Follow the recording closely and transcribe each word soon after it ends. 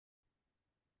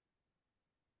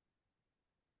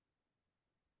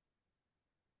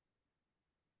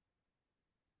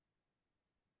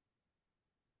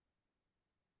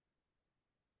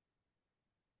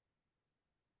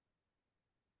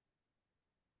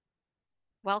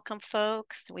Welcome,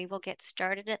 folks. We will get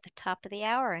started at the top of the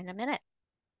hour in a minute.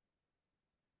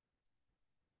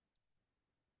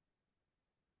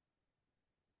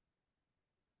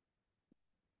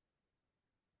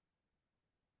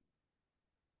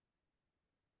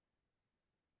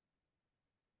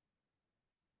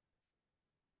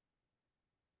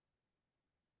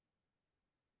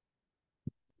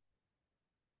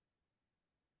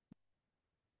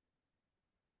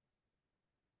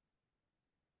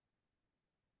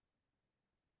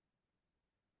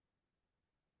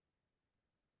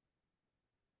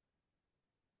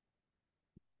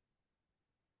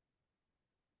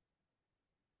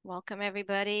 Welcome,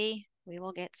 everybody. We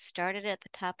will get started at the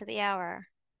top of the hour.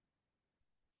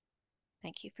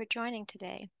 Thank you for joining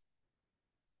today.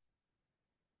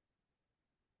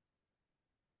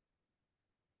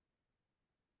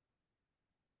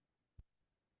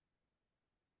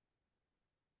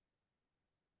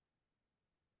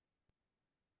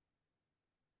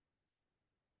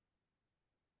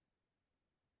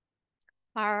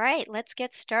 All right, let's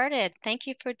get started. Thank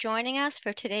you for joining us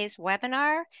for today's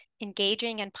webinar,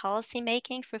 Engaging in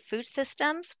Policymaking for Food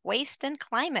Systems, Waste and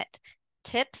Climate,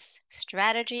 Tips,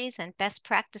 Strategies, and Best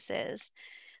Practices.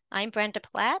 I'm Brenda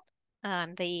Platt.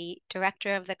 I'm the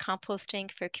Director of the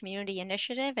Composting for Community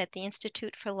Initiative at the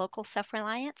Institute for Local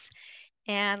Self-Reliance.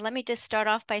 And let me just start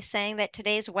off by saying that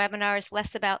today's webinar is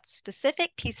less about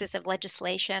specific pieces of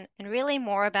legislation and really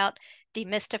more about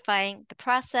demystifying the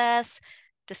process,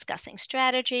 discussing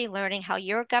strategy, learning how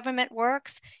your government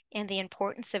works, and the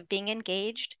importance of being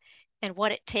engaged, and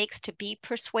what it takes to be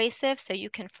persuasive so you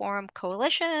can form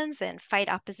coalitions and fight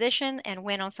opposition and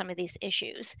win on some of these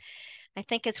issues. I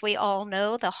think, as we all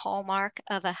know, the hallmark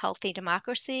of a healthy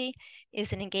democracy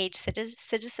is an engaged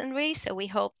citizenry. So we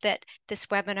hope that this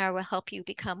webinar will help you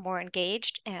become more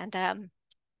engaged and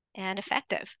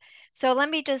effective. So let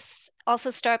me just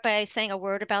also start by saying a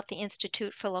word about the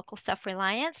Institute for Local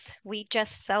Self-Reliance. We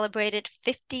just celebrated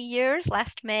 50 years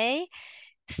last May.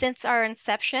 Since our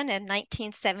inception in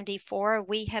 1974,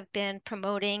 we have been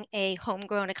promoting a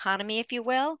homegrown economy, if you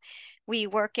will. We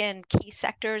work in key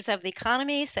sectors of the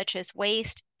economy, such as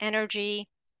waste, energy,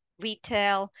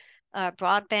 retail,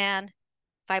 broadband,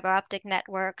 fiber optic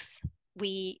networks.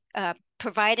 We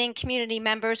providing community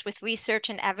members with research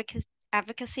and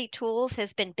advocacy tools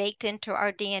has been baked into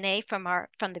our DNA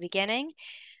from the beginning.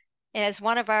 As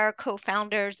one of our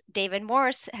co-founders, David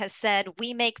Morse, has said,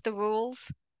 we make the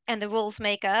rules and the rules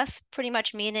make us, pretty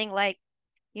much meaning like,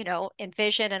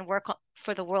 envision and work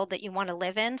for the world that you want to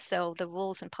live in. So the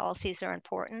rules and policies are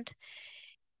important.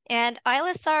 And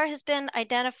ILSR has been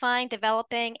identifying,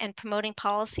 developing, and promoting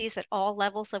policies at all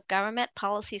levels of government,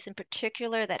 policies in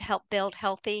particular that help build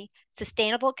healthy,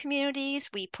 sustainable communities.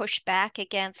 We push back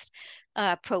against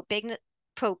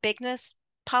pro-bigness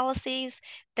policies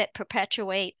that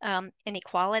perpetuate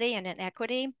inequality and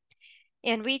inequity.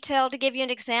 In retail, to give you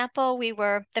an example, we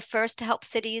were the first to help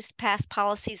cities pass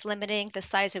policies limiting the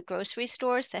size of grocery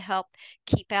stores to help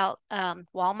keep out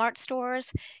Walmart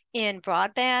stores. In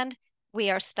broadband,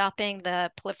 we are stopping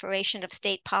the proliferation of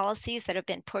state policies that have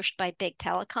been pushed by big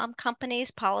telecom companies,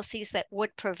 policies that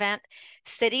would prevent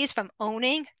cities from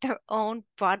owning their own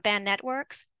broadband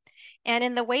networks. And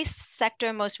in the waste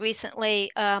sector, most recently,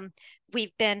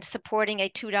 we've been supporting a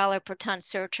 $2 per ton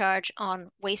surcharge on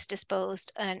waste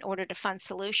disposed in order to fund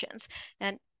solutions.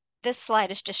 And this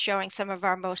slide is just showing some of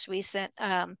our most recent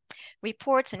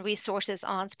reports and resources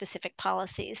on specific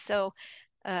policies. So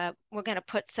we're going to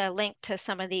put a link to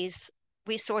some of these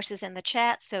resources in the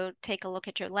chat, so take a look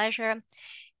at your leisure.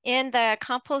 In the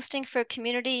Composting for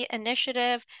Community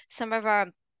initiative, some of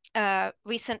our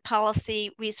recent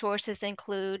policy resources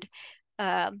include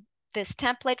this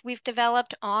template we've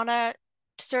developed on a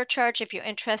surcharge if you're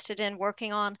interested in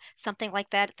working on something like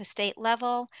that at the state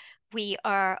level. We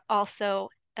are also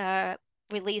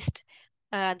released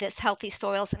this Healthy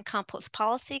Soils and Compost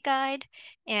Policy Guide.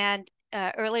 And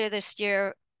earlier this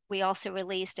year, we also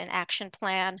released an action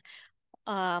plan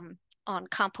on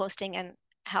composting and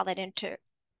how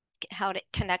it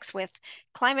connects with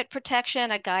climate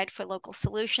protection, a guide for local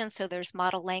solutions. So there's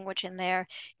model language in there.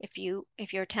 If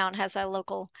your town has a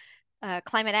local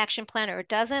climate action plan or it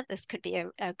doesn't, this could be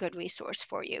a good resource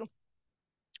for you.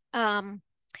 And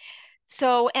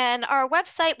our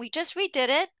website, we just redid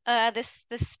it this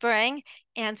spring.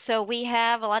 And so we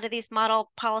have a lot of these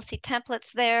model policy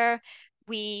templates there.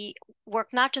 We work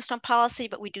not just on policy,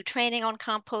 but we do training on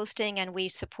composting, and we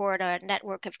support a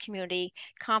network of community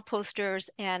composters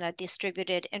and a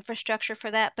distributed infrastructure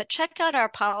for that. But check out our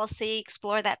policy,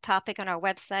 explore that topic on our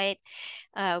website.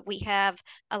 We have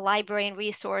a library and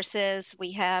resources.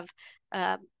 We have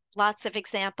lots of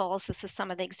examples. This is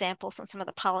some of the examples and some of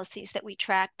the policies that we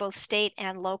track, both state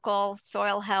and local: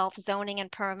 soil health, zoning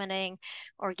and permitting,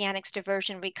 organics,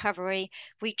 diversion, recovery.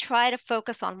 We try to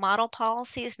focus on model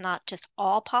policies, not just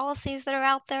all policies that are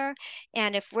out there.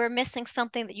 And if we're missing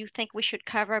something that you think we should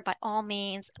cover, by all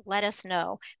means, let us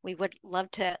know. We would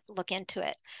love to look into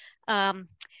it.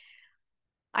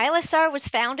 ILSR was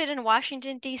founded in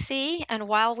Washington, D.C., and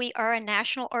while we are a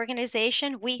national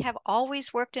organization, we have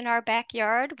always worked in our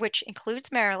backyard, which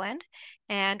includes Maryland,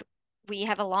 and we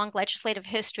have a long legislative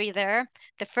history there.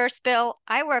 The first bill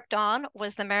I worked on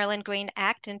was the Maryland Green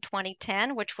Act in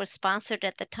 2010, which was sponsored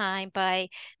at the time by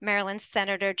Maryland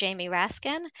Senator Jamie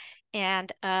Raskin.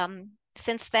 And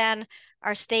since then,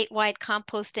 our statewide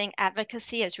composting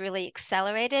advocacy has really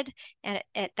accelerated. And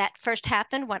that first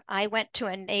happened when I went to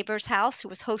a neighbor's house who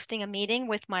was hosting a meeting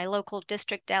with my local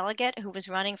district delegate who was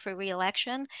running for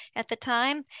reelection at the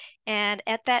time. And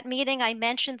at that meeting, I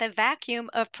mentioned the vacuum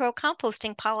of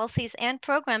pro-composting policies and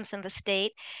programs in the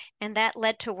state. And that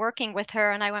led to working with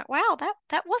her. And I went, wow,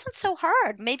 that wasn't so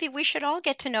hard. Maybe we should all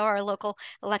get to know our local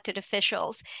elected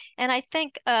officials. And I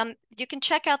think you can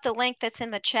check out the link that's in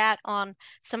the chat on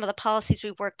some of the policies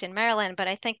we've worked in Maryland, but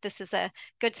I think this is a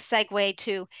good segue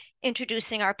to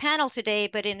introducing our panel today,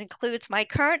 but it includes my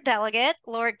current delegate,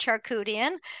 Lorig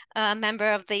Charkoudian, a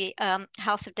member of the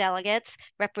House of Delegates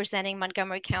representing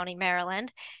Montgomery County,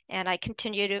 Maryland. And I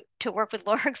continue to work with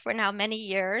Lorig for now many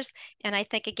years. And I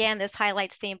think, again, this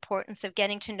highlights the importance of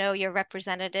getting to know your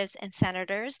representatives and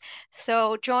senators.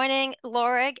 So joining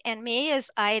Lorig and me is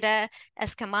Ida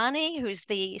Eskamani, who's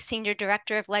the Senior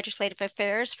Director of Legislative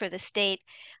Affairs for the State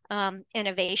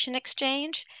Innovation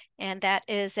Exchange. And that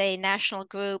is a national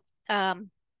group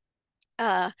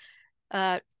uh,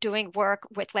 doing work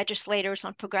with legislators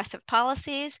on progressive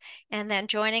policies. And then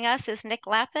joining us is Nick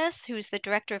Lapis, who's the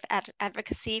Director of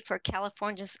Advocacy for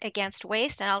Californians Against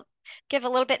Waste. And I'll give a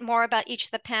little bit more about each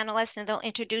of the panelists and they'll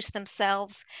introduce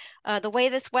themselves. The way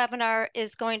this webinar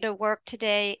is going to work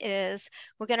today is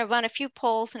we're going to run a few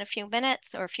polls in a few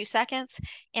minutes or a few seconds,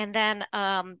 and then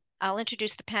I'll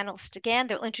introduce the panelists again.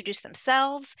 They'll introduce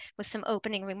themselves with some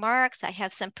opening remarks. I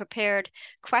have some prepared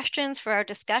questions for our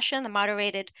discussion, the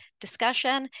moderated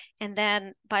discussion, and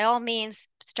then by all means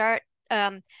start.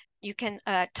 You can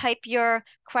type your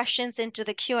questions into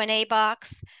the Q&A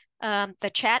box.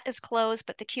 The chat is closed,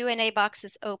 but the Q&A box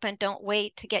is open. Don't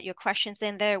wait to get your questions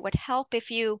in there. It would help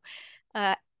if you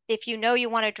know you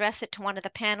want to address it to one of the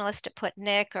panelists, to put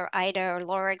Nick or Ida or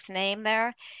Lorig's name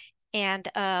there. And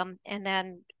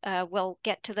then we'll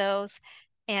get to those.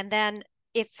 And then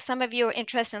if some of you are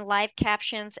interested in live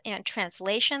captions and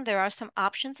translation, there are some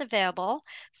options available.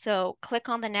 So click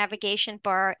on the navigation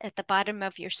bar at the bottom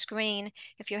of your screen.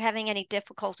 If you're having any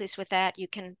difficulties with that, you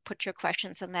can put your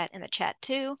questions on that in the chat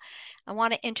too. I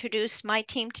want to introduce my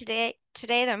team today.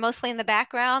 They're mostly in the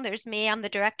background. There's me, I'm the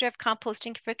Director of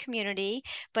Composting for Community,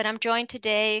 but I'm joined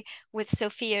today with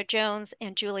Sophia Jones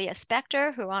and Julia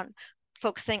Spector, who are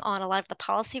focusing on a lot of the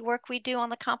policy work we do on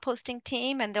the composting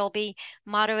team, and they'll be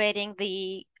moderating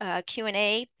the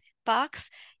Q&A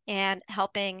box and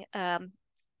helping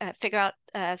figure out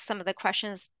some of the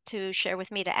questions to share with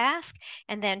me to ask.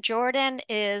 And then Jordan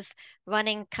is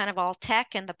running kind of all tech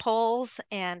and the polls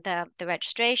and the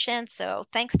registration. So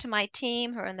thanks to my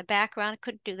team who are in the background.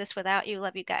 Couldn't do this without you.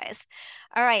 Love you guys.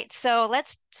 All right, so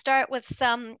let's start with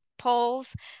some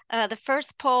polls. The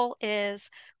first poll is,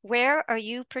 where are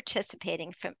you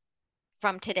participating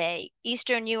from today?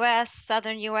 Eastern US,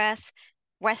 Southern US,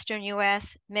 Western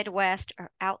US, Midwest, or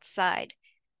outside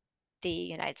the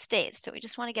United States? So we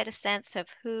just want to get a sense of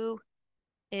who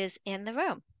is in the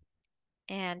room.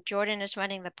 And Jordan is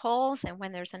running the polls, and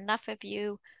when there's enough of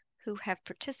you who have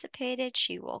participated,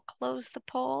 she will close the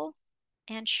poll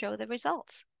and show the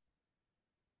results.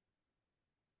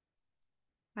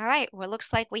 All right, well, it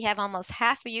looks like we have almost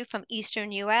half of you from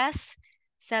Eastern US,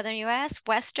 Southern US,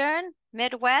 Western,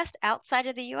 Midwest, outside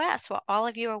of the US. Well, all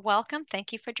of you are welcome.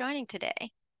 Thank you for joining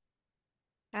today.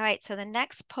 All right, so the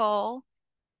next poll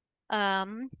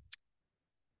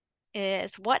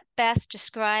is, what best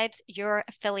describes your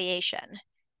affiliation?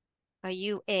 Are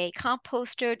you a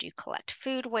composter? Do you collect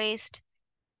food waste?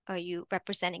 Are you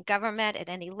representing government at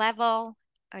any level?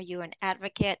 Are you an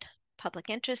advocate, public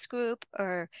interest group?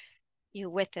 Or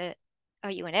are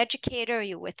you an educator? Are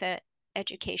you with an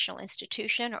educational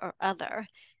institution or other?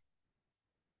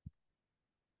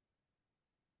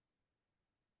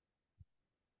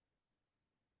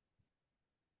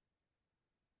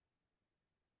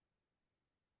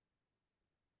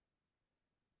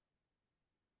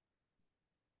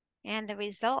 And the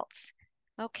results.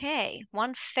 Okay,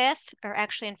 1/5 are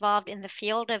actually involved in the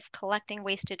field of collecting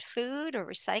wasted food or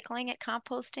recycling it,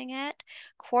 composting it.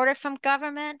 Quarter from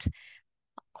government,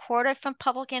 quarter from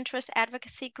public interest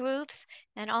advocacy groups,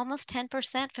 and almost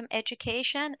 10% from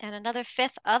education, and another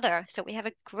fifth other. So we have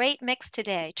a great mix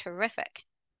today. Terrific.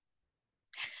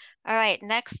 All right,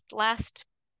 last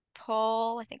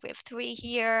poll. I think we have 3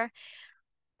 here.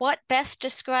 What best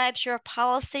describes your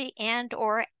policy and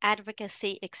or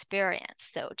advocacy experience?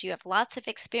 So do you have lots of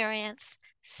experience,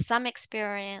 some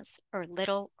experience, or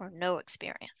little or no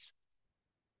experience?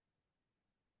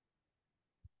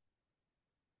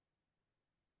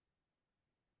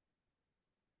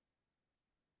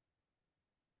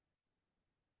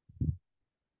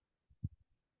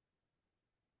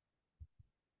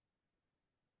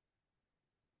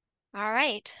 All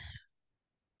right.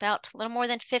 About a little more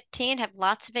than 15 have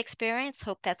lots of experience.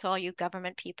 Hope that's all you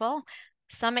government people.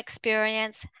 Some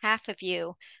experience, half of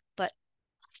you, but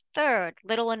third,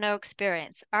 little or no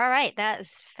experience. All right, that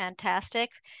is fantastic.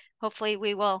 Hopefully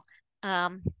we will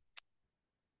um,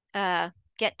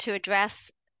 get to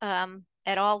address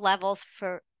at all levels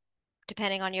for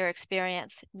depending on your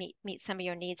experience, meet some of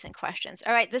your needs and questions.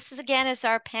 All right, this is again is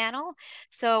our panel.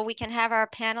 So we can have our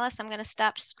panelists. I'm going to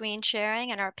stop screen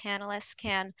sharing and our panelists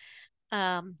can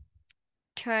um,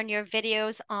 turn your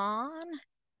videos on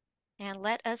and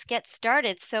let us get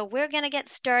started. So we're going to get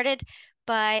started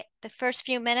by the first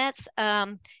few minutes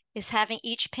is having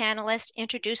each panelist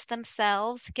introduce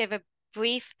themselves, give a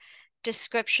brief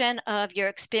description of your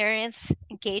experience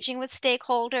engaging with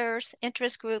stakeholders,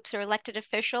 interest groups, or elected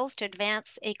officials to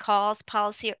advance a cause,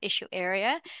 policy, or issue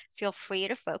area. Feel free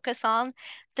to focus on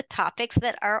the topics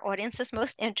that our audience is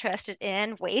most interested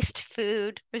in: waste,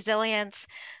 food, resilience,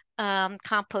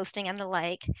 composting, and the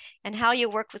like, and how you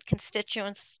work with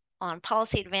constituents on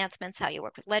policy advancements, how you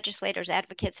work with legislators,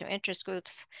 advocates, or interest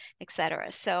groups,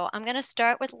 etc. So I'm going to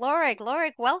start with Lorig.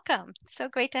 Lorig, welcome. So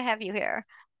great to have you here.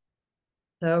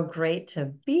 So great to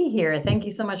be here. Thank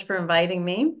you so much for inviting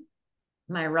me.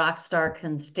 My rock star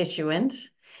constituent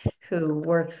who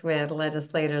works with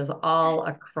legislators all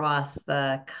across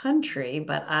the country,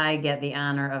 but I get the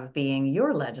honor of being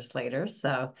your legislator.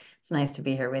 So it's nice to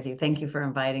be here with you. Thank you for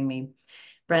inviting me.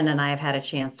 Brenda and I have had a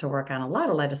chance to work on a lot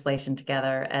of legislation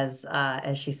together. As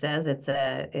she says, it's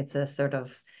a sort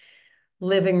of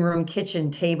living room,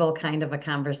 kitchen table kind of a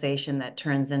conversation that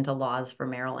turns into laws for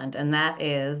Maryland. And that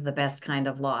is the best kind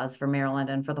of laws for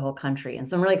Maryland and for the whole country. And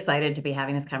so I'm really excited to be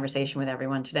having this conversation with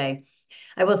everyone today.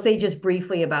 I will say just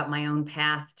briefly about my own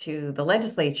path to the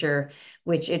legislature,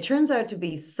 which it turns out to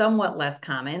be somewhat less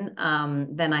common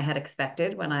than I had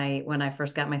expected when I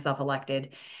first got myself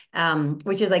elected,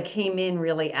 which is I came in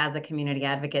really as a community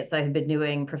advocate. So I had been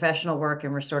doing professional work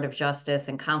in restorative justice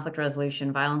and conflict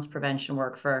resolution, violence prevention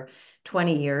work for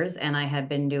 20 years, and I had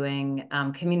been doing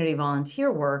community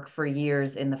volunteer work for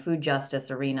years in the food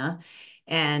justice arena.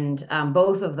 And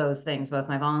both of those things, both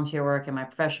my volunteer work and my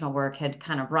professional work, had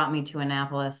kind of brought me to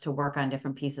Annapolis to work on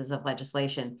different pieces of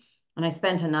legislation. And I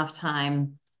spent enough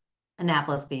time,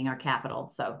 Annapolis being our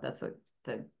capital, so that's what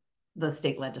the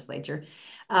state legislature.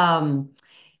 I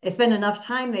spent enough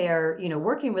time there,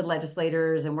 working with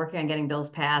legislators and working on getting bills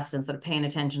passed and sort of paying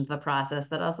attention to the process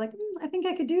that I was like, I think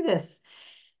I could do this.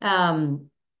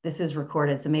 This is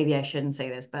recorded, so maybe I shouldn't say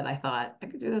this, but I thought I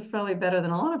could do this probably better than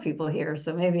a lot of people here,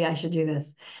 so maybe I should do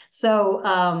this. So,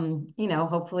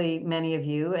 hopefully many of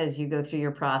you, as you go through your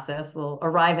process, will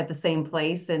arrive at the same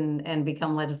place and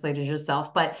become legislators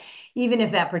yourself. But even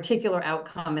if that particular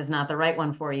outcome is not the right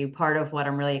one for you, part of what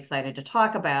I'm really excited to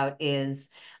talk about is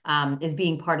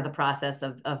being part of the process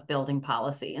of building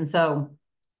policy. And so,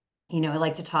 I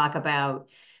like to talk about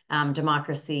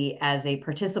democracy as a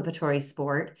participatory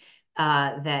sport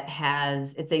that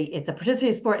has it's a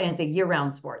participatory sport and it's a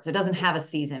year-round sport. So it doesn't have a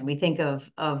season. We think of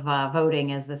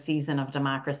voting as the season of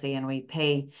democracy, and we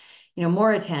pay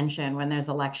more attention when there's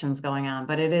elections going on.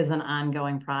 But it is an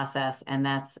ongoing process, and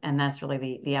that's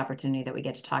really the opportunity that we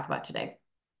get to talk about today.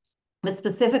 But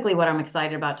specifically, what I'm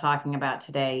excited about talking about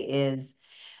today is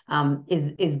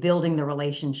building the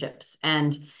relationships.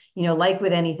 And like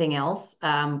with anything else,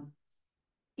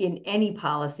 in any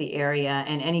policy area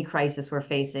and any crisis we're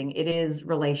facing, it is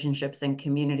relationships and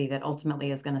community that ultimately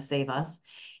is going to save us.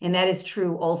 And that is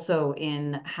true also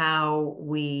in how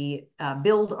we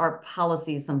build our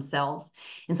policies themselves.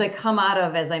 And so I come out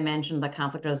of, as I mentioned, the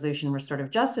conflict resolution restorative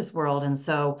justice world. And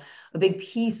so a big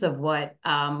piece of what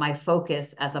my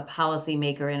focus as a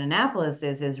policymaker in Annapolis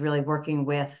is really working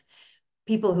with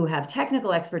people who have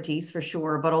technical expertise for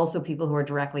sure, but also people who are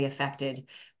directly affected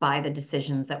by the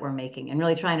decisions that we're making, and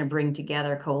really trying to bring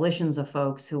together coalitions of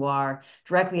folks who are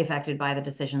directly affected by the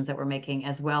decisions that we're making,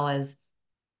 as well as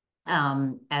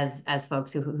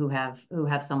folks who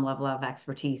have some level of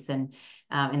expertise and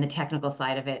in the technical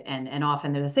side of it, and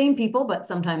often they're the same people, but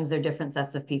sometimes they're different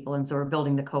sets of people, and so we're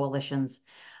building the coalitions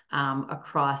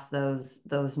across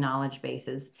those knowledge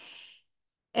bases.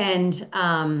 And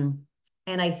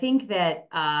I think that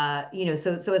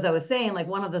so as I was saying, like,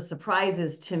 one of the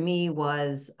surprises to me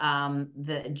was and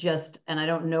I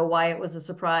don't know why it was a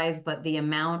surprise, but the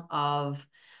amount of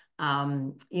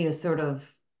sort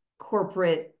of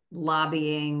corporate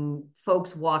lobbying,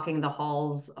 folks walking the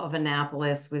halls of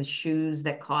Annapolis with shoes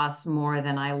that cost more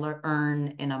than I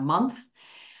earn in a month.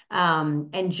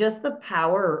 And just the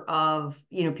power of,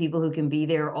 people who can be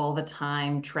there all the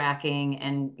time, tracking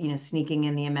and, sneaking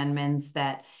in the amendments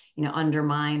that,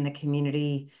 undermine the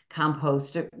community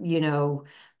compost,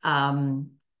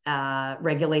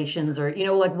 regulations, or,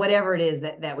 like, whatever it is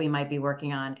that we might be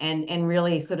working on. And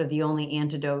really sort of the only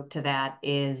antidote to that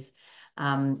is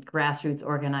grassroots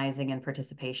organizing and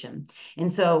participation.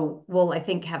 And so we'll, I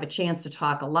think, have a chance to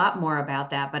talk a lot more about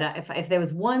that. But if there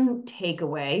was one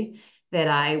takeaway that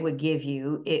I would give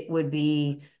you, it would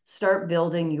be start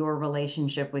building your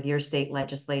relationship with your state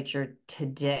legislature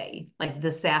today, like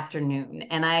this afternoon.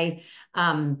 And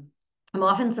I'm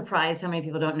often surprised how many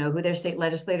people don't know who their state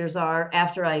legislators are.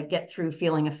 After I get through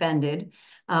feeling offended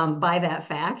by that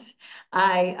fact,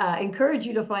 I encourage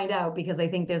you to find out, because I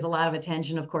think there's a lot of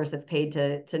attention, of course, that's paid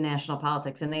to national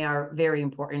politics, and they are very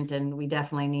important, and we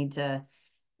definitely need to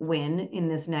win in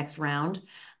this next round.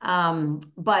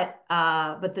 But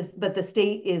the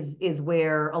state is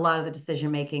where a lot of the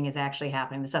decision making is actually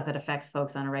happening, the stuff that affects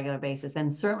folks on a regular basis,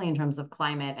 and certainly in terms of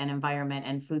climate and environment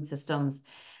and food systems.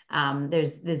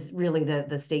 There's really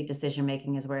the state decision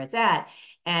making is where it's at,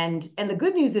 and the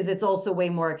good news is it's also way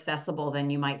more accessible than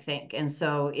you might think. And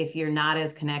so if you're not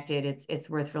as connected, it's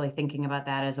worth really thinking about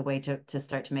that as a way to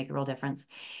start to make a real difference.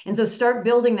 And so start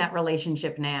building that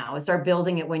relationship now. Start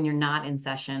building it when you're not in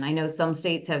session. I know some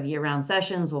states have year-round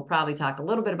sessions. We'll probably talk a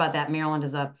little bit about that. Maryland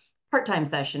is a part-time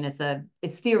session.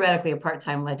 It's theoretically a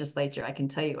part-time legislature. I can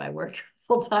tell you, I work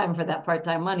full-time for that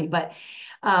part-time money, but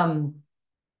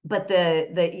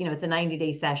it's a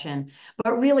 90-day session.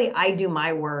 But really, I do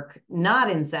my work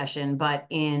not in session, but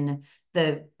in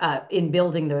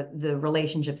building the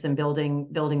relationships and building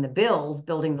the bills,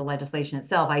 building the legislation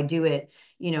itself. I do it,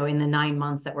 in the 9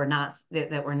 months that we're not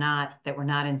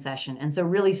in session. And so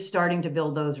really starting to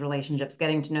build those relationships,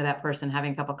 getting to know that person,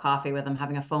 having a cup of coffee with them,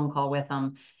 having a phone call with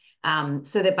them,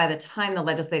 so that by the time the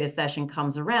legislative session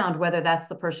comes around, whether that's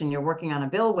the person you're working on a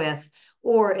bill with,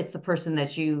 or it's the person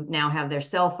that you now have their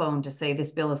cell phone to say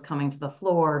this bill is coming to the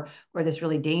floor, or this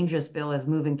really dangerous bill is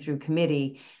moving through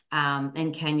committee,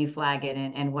 and can you flag it,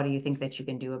 and what do you think that you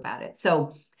can do about it?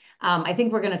 So I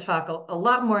think we're going to talk a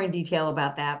lot more in detail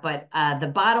about that, but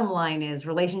the bottom line is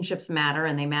relationships matter,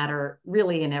 and they matter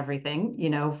really in everything,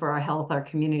 for our health, our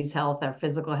community's health, our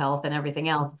physical health, and everything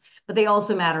else. But they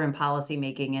also matter in policy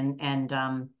making,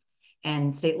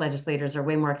 and state legislators are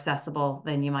way more accessible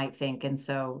than you might think. And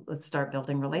so let's start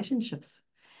building relationships.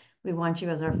 We want you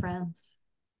as our friends.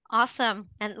 Awesome.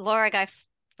 And Lorig,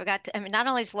 forgot to, I mean, not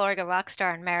only is Lorig a rock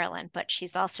star in Maryland, but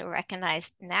she's also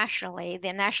recognized nationally.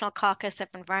 The National Caucus of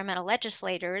Environmental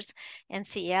Legislators,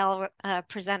 NCEL,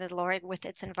 presented Lorig with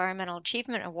its Environmental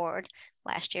Achievement Award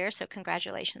last year. So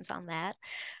congratulations on that.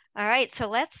 All right, so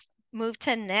let's move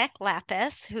to Nick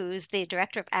Lapis, who's the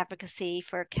Director of Advocacy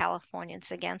for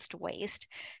Californians Against Waste,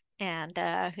 and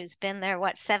who's been there,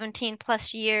 17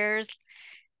 plus years.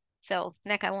 So,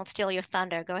 Nick, I won't steal your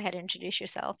thunder. Go ahead and introduce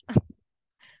yourself.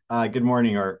 Good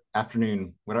morning or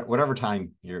afternoon, whatever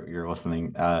time you're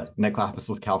listening. Nick Lapis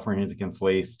with Californians Against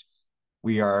Waste.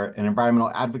 We are an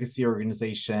environmental advocacy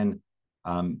organization,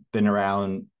 been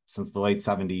around since the late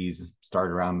 70s,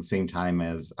 started around the same time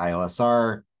as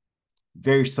ILSR.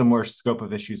 Very similar scope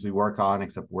of issues we work on,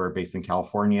 except we're based in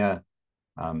California.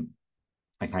 I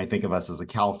kind of think of us as a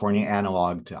California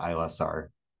analog to ILSR.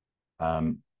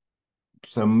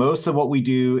 So most of what we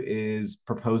do is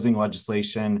proposing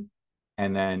legislation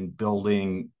and then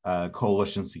building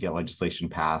coalitions to get legislation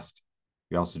passed.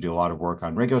 We also do a lot of work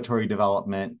on regulatory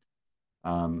development,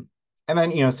 and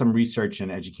then some research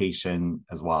and education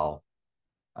as well.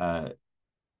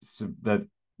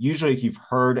 Usually, if you've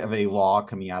heard of a law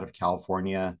coming out of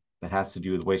California that has to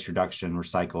do with waste reduction,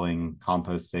 recycling,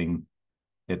 composting,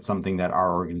 it's something that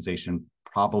our organization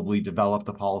probably developed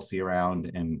the policy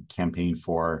around and campaigned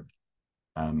for.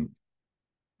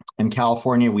 In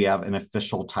California, we have an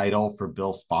official title for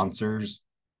bill sponsors,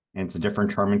 and it's a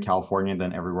different term in California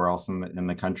than everywhere else in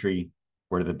the country,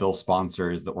 where the bill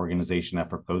sponsor is the organization that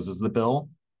proposes the bill.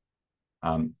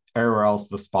 Everywhere else,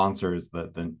 the sponsor is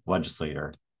the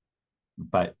legislator.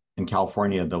 But in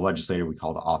California, the legislator we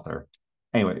call the author.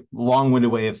 Anyway,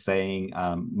 long-winded way of saying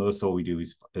most of what we do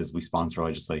is we sponsor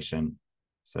legislation.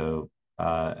 So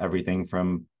everything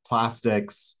from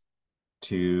plastics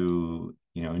to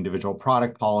individual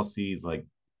product policies like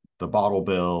the bottle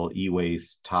bill,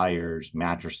 e-waste, tires,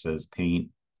 mattresses, paint,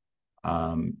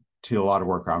 to a lot of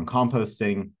work around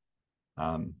composting,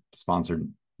 sponsored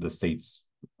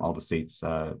all the states'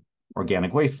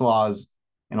 organic waste laws,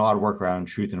 and a lot of work around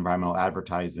truth and environmental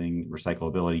advertising,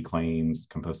 recyclability claims,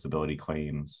 compostability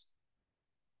claims.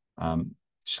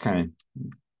 Just kind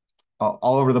of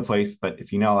all over the place, but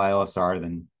if you know ILSR,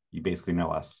 then you basically know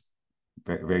us.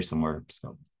 Very, very similar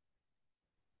scope.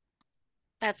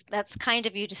 That's kind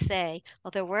of you to say.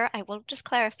 Although I will just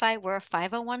clarify, we're a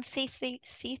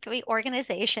 501c3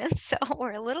 organization, so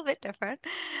we're a little bit different.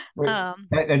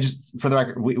 And just for the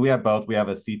record, we have both. We have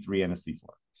a C3 and a C4.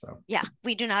 So yeah,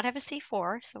 we do not have a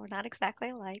C4, so we're not exactly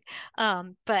alike.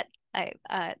 But I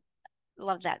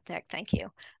love that, Dick. Thank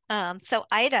you. So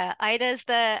Ida is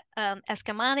the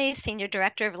Eskamani Senior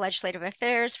Director of Legislative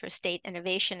Affairs for State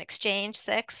Innovation Exchange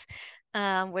 6,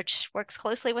 which works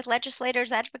closely with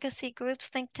legislators, advocacy groups,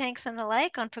 think tanks, and the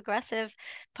like on progressive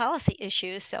policy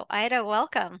issues. So Ida,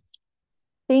 welcome.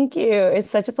 Thank you. It's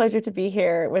such a pleasure to be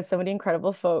here with so many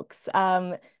incredible folks.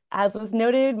 As was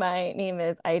noted, my name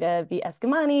is Ida B.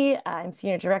 Eskamani. I'm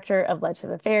Senior Director of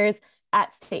Legislative Affairs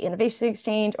at State Innovation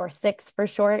Exchange, or SIX for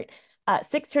short.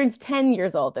 SIX turns 10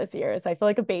 years old this year, so I feel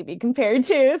like a baby compared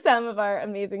to some of our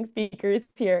amazing speakers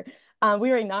here.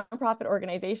 We are a nonprofit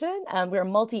organization. We're a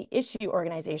multi-issue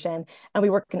organization, and we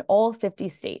work in all 50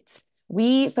 states.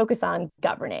 We focus on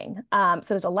governing. So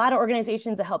there's a lot of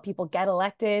organizations that help people get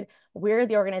elected. We're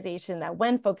the organization that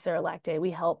when folks are elected,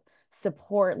 we help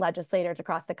support legislators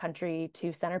across the country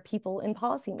to center people in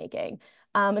policymaking.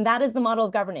 And that is the model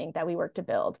of governing that we work to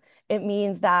build. It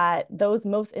means that those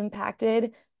most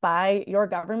impacted by your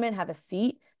government have a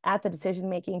seat at the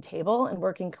decision-making table and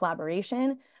work in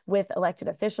collaboration with elected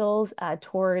officials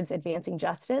towards advancing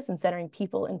justice and centering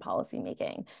people in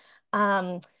policymaking.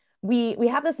 We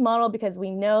have this model because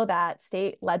we know that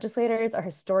state legislators are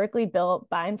historically built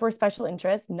by and for special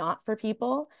interests, not for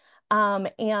people.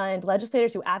 And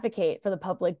legislators who advocate for the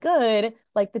public good,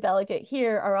 like the delegate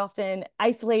here, are often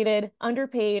isolated,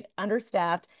 underpaid,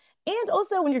 understaffed. And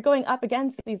also when you're going up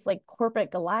against these like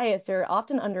corporate Goliaths, you're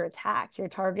often under attack. You're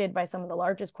targeted by some of the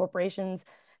largest corporations,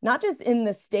 not just in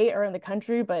the state or in the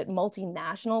country, but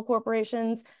multinational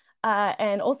corporations.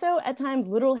 And also at times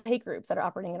literal hate groups that are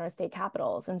operating in our state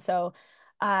capitals. And so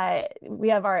we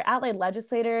have our allied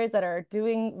legislators that are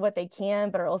doing what they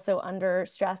can, but are also under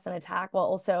stress and attack, while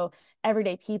also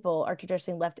everyday people are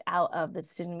traditionally left out of the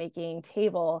decision-making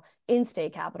table in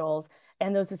state capitals.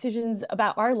 And those decisions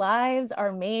about our lives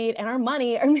are made, and our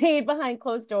money are made behind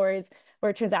closed doors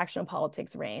where transactional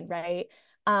politics reign, right?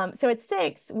 So at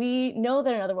SIX, we know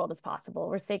that another world is possible,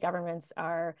 where state governments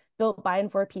are built by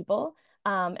and for people.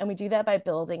 And we do that by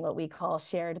building what we call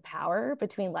shared power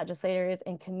between legislators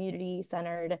and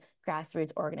community-centered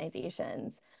grassroots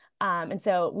organizations. And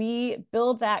so we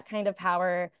build that kind of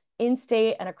power in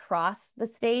state and across the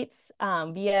states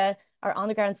via our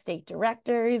on-the-ground state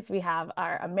directors. We have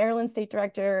our Maryland state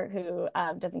director who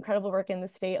does incredible work in the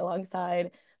state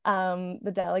alongside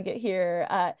the delegate here.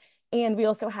 And we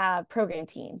also have program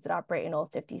teams that operate in all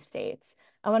 50 states.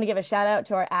 I want to give a shout out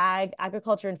to our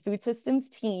agriculture and food systems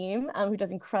team, who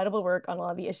does incredible work on a lot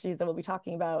of the issues that we'll be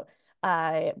talking about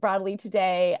broadly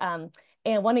today.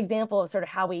 And one example of sort of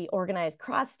how we organize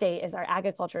cross-state is our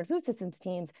agriculture and food systems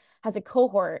teams has a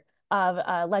cohort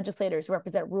of legislators who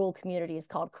represent rural communities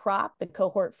called CROP, the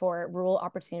Cohort for Rural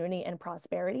Opportunity and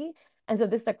Prosperity. And so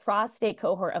this is a cross-state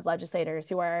cohort of legislators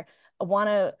who want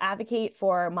to advocate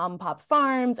for mom and pop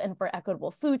farms and for equitable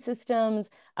food systems,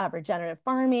 regenerative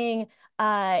farming,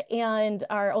 and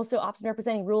are also often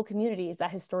representing rural communities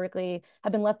that historically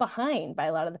have been left behind by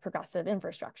a lot of the progressive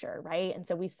infrastructure, right? And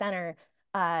so we center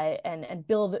and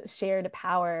build shared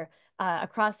power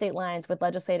across state lines with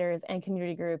legislators and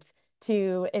community groups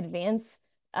to advance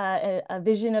a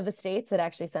vision of the states that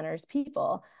actually centers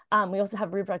people. We also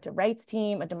have a reproductive rights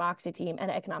team, a democracy team, and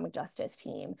an economic justice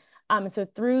team. So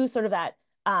through sort of that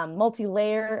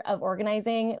multi-layer of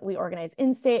organizing, we organize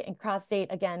in-state and cross-state,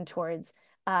 again, towards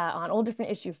on all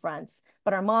different issue fronts.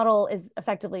 But our model is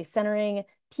effectively centering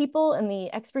people and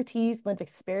the expertise, lived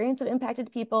experience of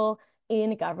impacted people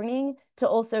in governing to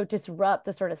also disrupt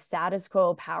the sort of status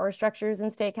quo power structures in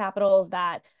state capitals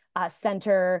that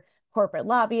center corporate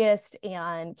lobbyists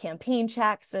and campaign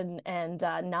checks and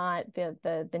not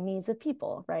the needs of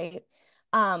people, right?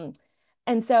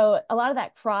 And so a lot of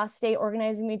that cross-state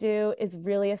organizing we do is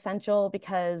really essential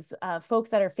because folks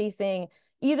that are facing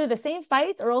either the same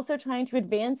fights or also trying to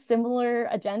advance similar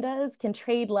agendas can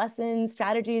trade lessons,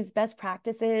 strategies, best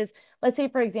practices. Let's say,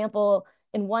 for example,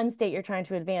 in one state, you're trying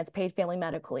to advance paid family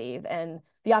medical leave, and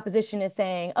the opposition is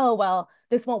saying, oh, well,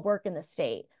 this won't work in the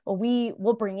state. Well, we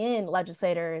will bring in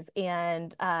legislators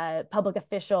and public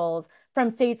officials from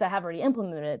states that have already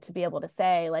implemented it to be able to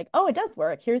say, like, oh, it does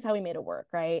work. Here's how we made it work,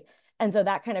 right? And so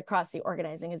that kind of cross-state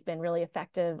organizing has been really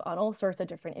effective on all sorts of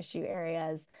different issue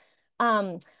areas.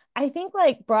 I think,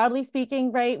 like, broadly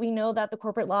speaking, right, we know that the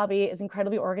corporate lobby is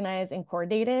incredibly organized and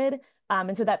coordinated.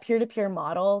 And so that peer-to-peer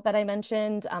model that I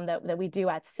mentioned that we do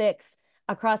at SIX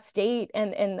across state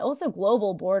and also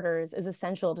global borders is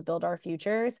essential to build our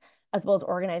futures, as well as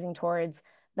organizing towards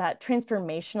that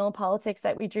transformational politics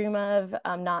that we dream of,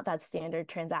 not that standard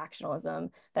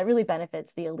transactionalism that really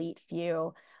benefits the elite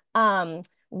few.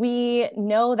 We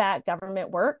know that government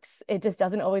works. It just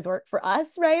doesn't always work for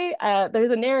us, right?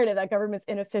 There's a narrative that government's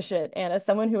inefficient. And as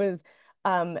someone who is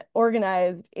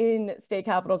organized in state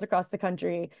capitals across the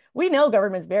country, we know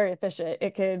government's very efficient.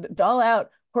 It could dole out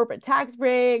corporate tax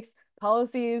breaks,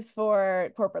 policies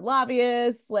for corporate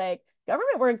lobbyists. Like,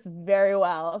 government works very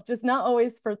well, just not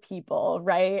always for people,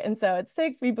 right? And so at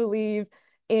SIX, we believe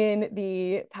in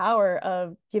the power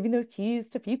of giving those keys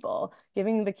to people,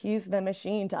 giving the keys to the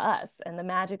machine to us, and the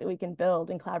magic that we can build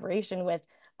in collaboration with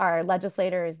our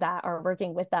legislators that are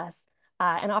working with us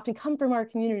and often come from our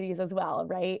communities as well,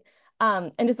 right?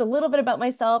 And just a little bit about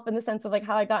myself in the sense of like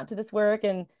how I got into this work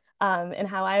and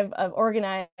how I've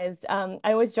organized. I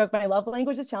always joke my love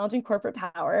language is challenging corporate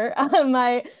power.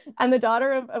 I'm the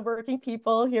daughter of working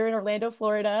people here in Orlando,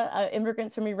 Florida,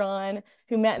 immigrants from Iran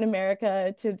who met in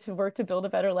America to work to build a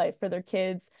better life for their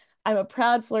kids. I'm a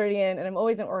proud Floridian and I'm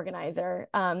always an organizer.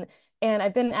 And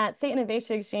I've been at State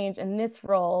Innovation Exchange in this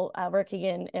role,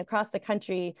 working across the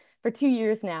country for 2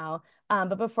 years now.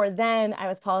 But before then, I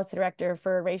was policy director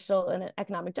for Racial and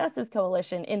Economic Justice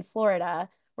Coalition in Florida,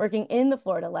 working in the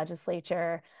Florida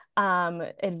legislature,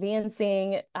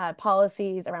 advancing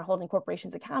policies around holding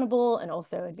corporations accountable and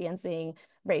also advancing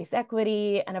race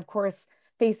equity, and of course,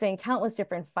 facing countless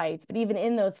different fights, but even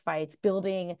in those fights,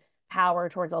 building power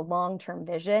towards a long-term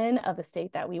vision of the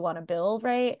state that we want to build,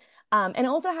 right? And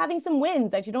also having some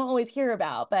wins that you don't always hear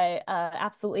about, but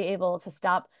absolutely able to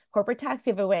stop corporate tax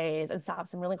giveaways and stop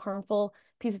some really harmful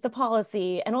pieces of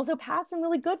policy, and also pass some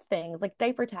really good things like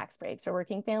diaper tax breaks for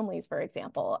working families, for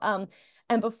example.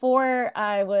 And before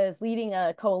I was leading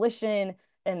a coalition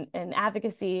in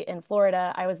advocacy in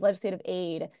Florida, I was legislative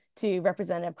aide to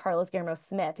Representative Carlos Guillermo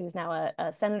Smith, who's now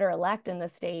a senator-elect in the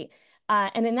state.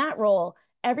 And in that role,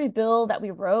 every bill that we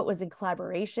wrote was in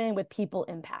collaboration with people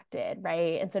impacted,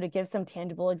 right? And so to give some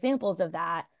tangible examples of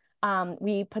that,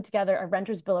 we put together a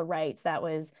Renters' Bill of Rights that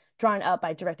was drawn up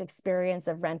by direct experience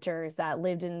of renters that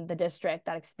lived in the district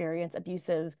that experienced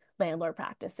abusive landlord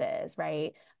practices,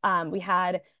 right? We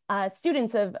had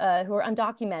students who were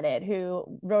undocumented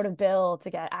who wrote a bill to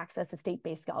get access to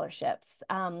state-based scholarships,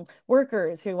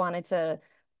 workers who wanted to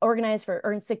organize for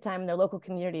earned sick time in their local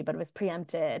community, but it was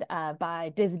preempted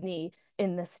by Disney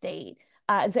in the state.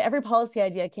 And so every policy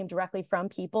idea came directly from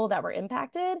people that were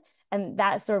impacted. And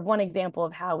that's sort of one example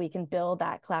of how we can build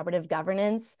that collaborative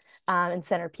governance and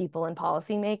center people in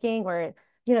policymaking, where,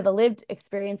 you know, the lived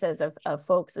experiences of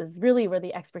folks is really where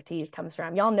the expertise comes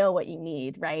from. Y'all know what you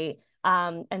need, right?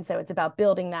 And so it's about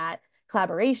building that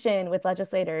collaboration with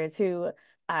legislators who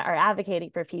are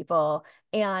advocating for people.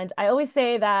 And I always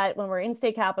say that when we're in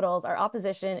state capitals, our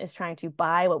opposition is trying to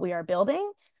buy what we are building.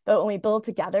 But when we build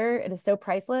together, it is so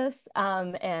priceless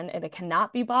and it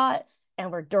cannot be bought.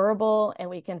 And we're durable and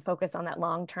we can focus on that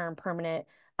long-term permanent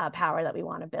power that we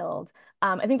want to build.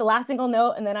 I think the last thing I'll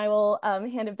note, and then I will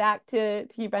hand it back to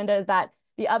you, Brenda, is that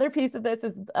the other piece of this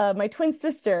is my twin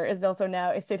sister is also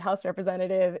now a state house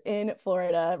representative in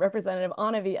Florida, Representative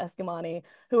Anna V. Eskamani,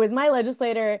 who is my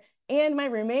legislator and my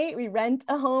roommate. We rent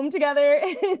a home together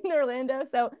in Orlando.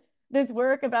 So this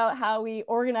work about how we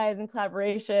organize in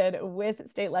collaboration with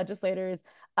state legislators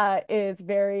is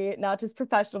very, not just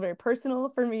professional, very personal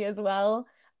for me as well.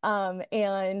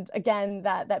 And again,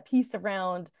 that piece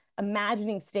around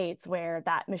imagining states where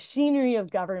that machinery of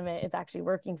government is actually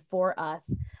working for us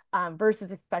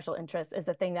versus a special interest is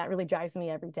the thing that really drives me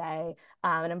every day.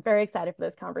 And I'm very excited for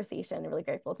this conversation and really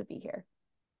grateful to be here.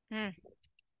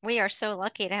 We are so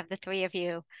lucky to have the three of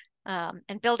you.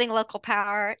 And building local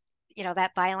power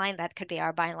that byline, that could be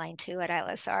our byline too at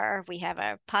ILSR. We have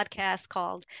a podcast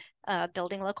called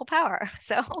Building Local Power.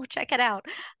 So check it out.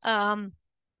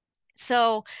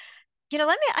 So,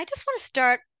 I just want to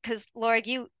start because Lorig,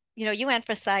 you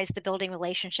emphasized the building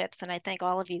relationships, and I think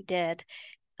all of you did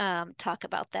talk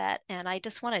about that. And I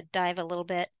just want to dive a little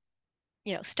bit,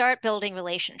 start building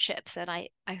relationships. And I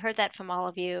heard that from all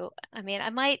of you. I mean, I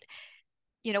might,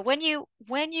 when you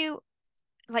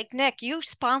like Nick, you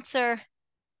sponsor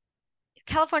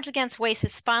Californians Against Waste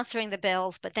is sponsoring the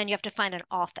bills, but then you have to find an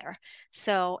author.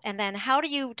 So, and then how do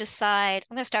you decide?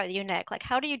 I'm going to start with you, Nick. Like,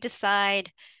 how do you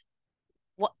decide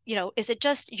what, is it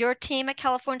just your team at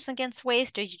Californians Against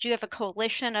Waste, or do you have a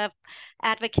coalition of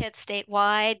advocates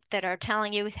statewide that are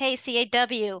telling you, hey,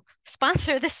 CAW,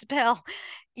 sponsor this bill?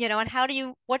 And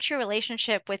what's your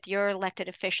relationship with your elected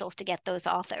officials to get those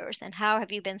authors, and how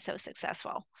have you been so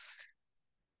successful?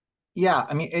 Yeah,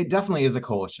 I mean, it definitely is a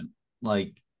coalition.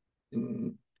 Like,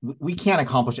 we can't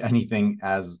accomplish anything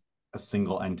as a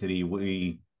single entity.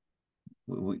 We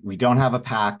don't have a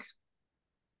PAC.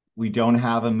 We don't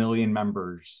have 1 million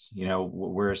members.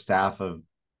 We're a staff of,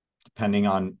 depending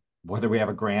on whether we have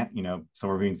a grant,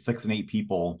 somewhere between 6 and 8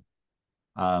 people.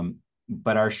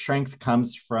 But our strength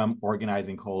comes from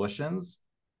organizing coalitions.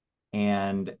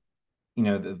 And,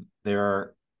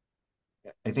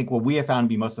 I think what we have found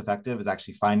to be most effective is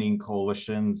actually finding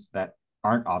coalitions that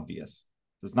aren't obvious.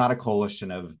 It's not a coalition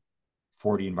of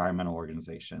 40 environmental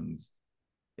organizations.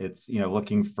 It's,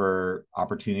 looking for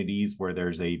opportunities where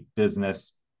there's a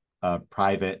business,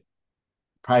 private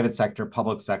sector,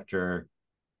 public sector,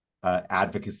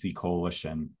 advocacy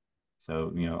coalition.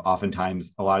 So,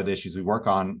 oftentimes a lot of the issues we work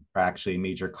on are actually a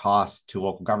major cost to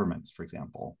local governments, for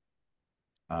example.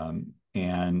 And,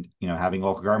 having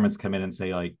local governments come in and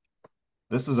say, like,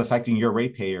 this is affecting your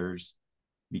ratepayers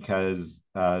because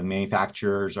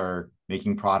manufacturers are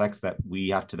making products that we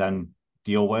have to then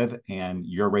deal with, and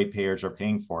your ratepayers are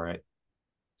paying for it,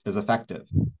 is effective.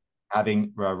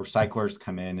 Having recyclers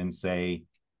come in and say,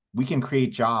 we can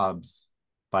create jobs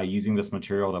by using this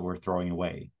material that we're throwing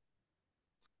away.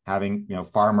 Having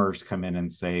farmers come in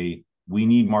and say, we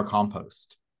need more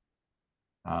compost.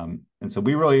 And so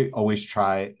we really always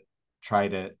try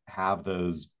to have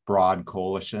those broad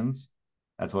coalitions.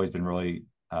 That's always been really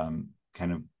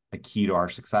kind of a key to our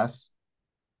success.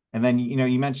 And then,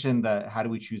 you mentioned how do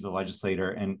we choose a legislator?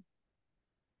 And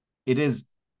it is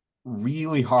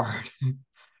really hard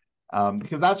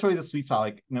because that's really the sweet spot.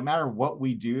 Like, no matter what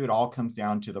we do, it all comes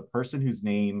down to the person whose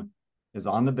name is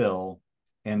on the bill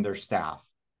and their staff.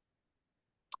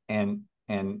 And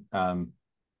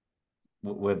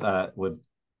with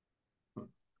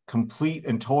complete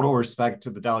and total respect to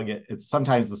the delegate, it's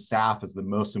sometimes the staff is the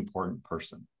most important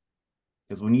person.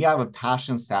 Because when you have a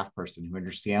passionate staff person who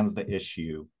understands the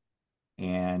issue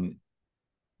and,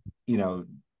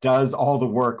 does all the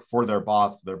work for their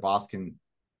boss can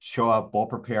show up well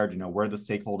prepared, where the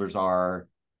stakeholders are,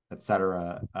 et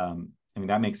cetera. I mean,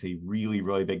 that makes a really,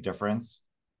 really big difference.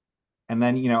 And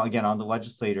then, again, on the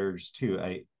legislators too,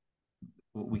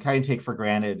 we kind of take for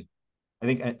granted, I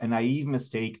think a naive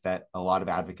mistake that a lot of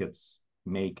advocates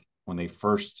make when they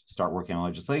first start working on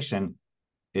legislation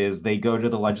is they go to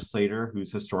the legislator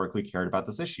who's historically cared about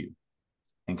this issue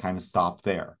and kind of stop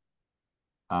there.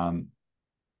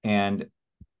 And,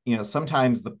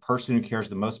 sometimes the person who cares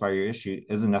the most about your issue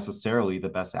isn't necessarily the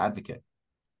best advocate.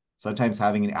 Sometimes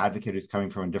having an advocate who's coming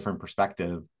from a different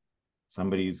perspective,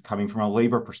 somebody who's coming from a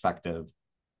labor perspective,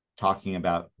 talking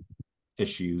about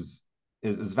issues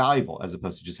is valuable, as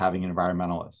opposed to just having an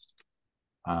environmentalist.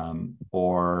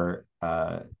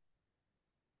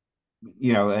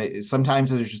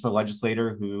 Sometimes there's just a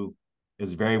legislator who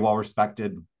is very well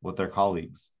respected with their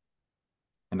colleagues,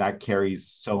 and that carries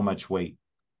so much weight.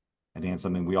 I think it's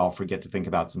something we all forget to think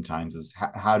about sometimes, is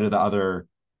how do the other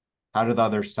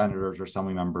senators or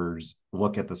assembly members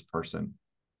look at this person?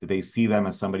 Do they see them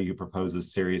as somebody who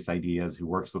proposes serious ideas, who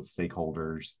works with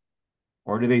stakeholders,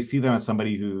 or do they see them as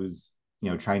somebody who's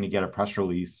trying to get a press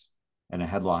release and a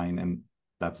headline, and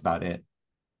that's about it?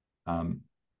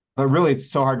 But really,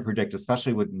 it's so hard to predict,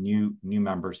 especially with new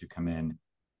members who come in.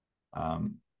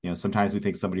 Sometimes we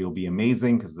think somebody will be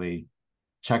amazing because they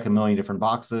check 1 million different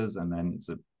boxes, and then it's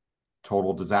a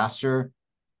total disaster.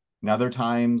 And other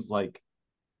times,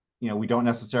 we don't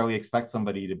necessarily expect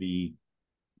somebody to be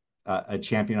a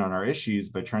champion on our issues,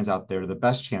 but it turns out they're the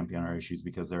best champion on our issues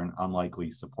because they're an unlikely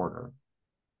supporter.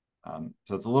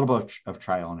 So it's a little bit of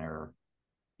trial and error.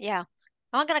 Yeah.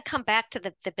 I'm going to come back to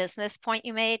the business point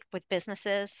you made with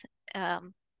businesses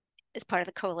as part of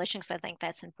the coalition, because I think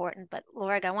that's important. But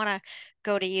Lorig, I want to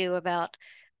go to you about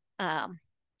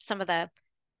some of the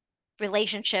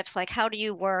relationships, like how do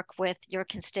you work with your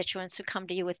constituents who come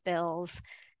to you with bills?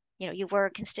 You were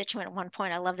a constituent at one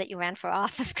point. I love that you ran for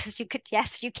office because you could,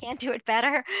 yes, you can do it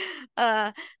better.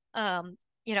 Uh, how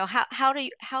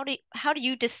do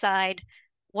you decide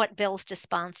what bills to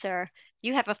sponsor?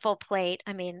 You have a full plate.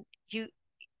 I mean,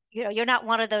 you're not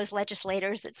one of those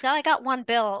legislators that say, oh, I got one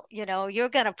bill, you're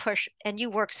going to push, and you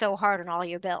work so hard on all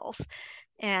your bills.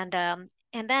 And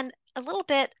then a little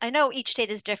bit, I know each state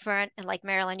is different, and like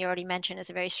Maryland, you already mentioned, is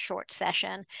a very short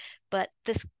session, but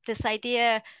this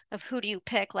idea of who do you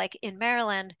pick, like in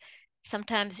Maryland,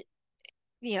 sometimes,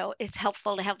 it's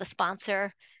helpful to have the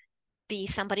sponsor be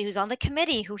somebody who's on the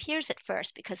committee who hears it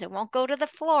first, because it won't go to the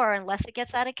floor unless it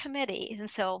gets out of committee. And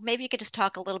so maybe you could just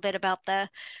talk a little bit about the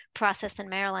process in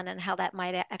Maryland and how that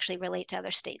might actually relate to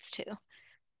other states too.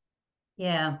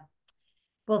 Yeah.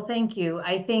 Well, thank you.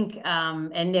 I think,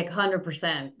 and Nick,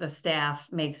 100%, the staff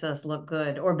makes us look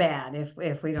good or bad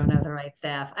if we don't have the right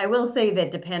staff. I will say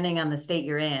that depending on the state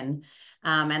you're in,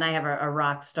 and I have a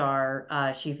rock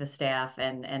star chief of staff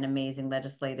and amazing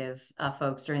legislative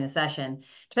folks during the session.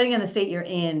 Depending on the state you're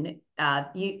in,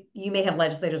 you may have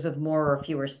legislators with more or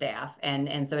fewer staff.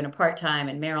 And so in a part-time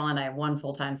in Maryland, I have one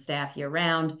full-time staff year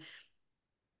round.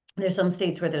 There's some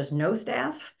states where there's no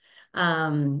staff.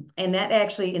 And that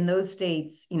actually in those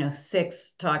states,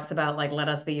 6 talks about like, let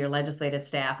us be your legislative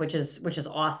staff, which is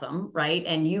awesome, right?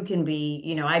 And you can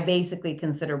be, I basically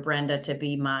consider Brenda to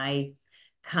be my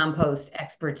compost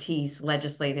expertise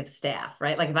legislative staff,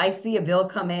 right? Like if I see a bill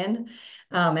come in,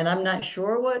 and I'm not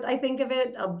sure what I think of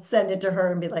it, I'll send it to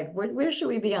her and be like, where should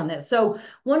we be on this? So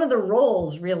one of the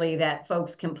roles really that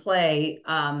folks can play,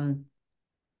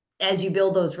 as you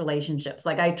build those relationships,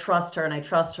 like I trust her and I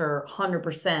trust her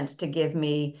 100% to give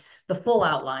me the full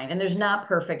outline, and there's not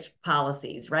perfect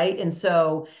policies, right? And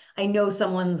so I know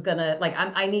someone's gonna, like,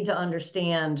 I need to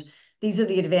understand these are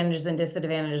the advantages and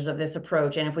disadvantages of this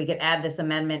approach, and if we could add this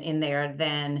amendment in there,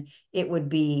 then it would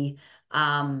be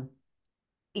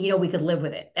we could live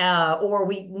with it.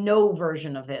 Or no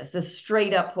version of this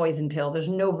straight up poison pill. There's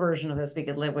no version of this we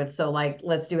could live with. So like,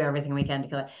 let's do everything we can to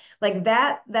kill it. Like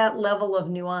that level of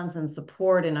nuance and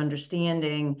support and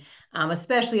understanding,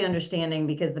 especially understanding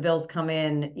because the bills come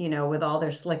in, with all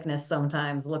their slickness,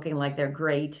 sometimes looking like they're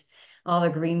great, all the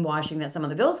greenwashing that some of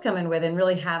the bills come in with, and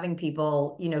really having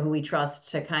people, who we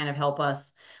trust to kind of help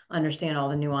us understand all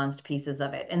the nuanced pieces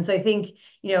of it. And so I think,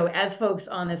 as folks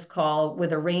on this call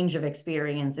with a range of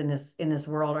experience in this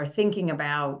world are thinking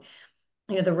about,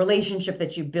 the relationship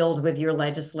that you build with your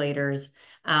legislators,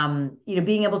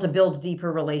 being able to build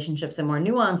deeper relationships and more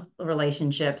nuanced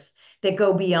relationships that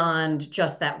go beyond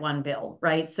just that one bill,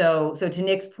 right? So to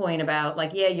Nick's point about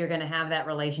like, yeah, you're going to have that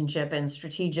relationship and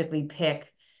strategically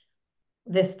pick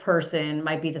this person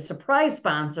might be the surprise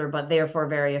sponsor, but therefore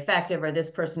very effective, or this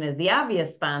person is the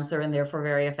obvious sponsor and therefore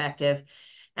very effective.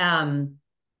 Like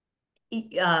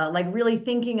really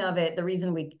thinking of it, the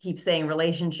reason we keep saying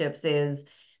relationships is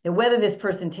that whether this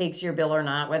person takes your bill or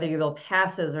not, whether your bill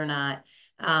passes or not,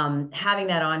 having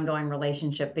that ongoing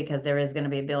relationship, because there is going to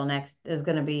be a bill next, there's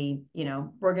going to be,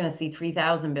 we're going to see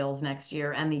 3,000 bills next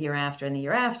year and the year after and the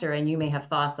year after, and you may have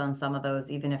thoughts on some of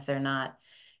those, even if they're not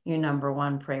your number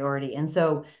one priority. And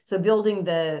so building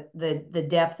the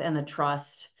depth and the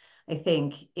trust, I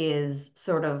think, is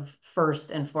sort of first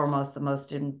and foremost the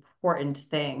most important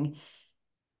thing,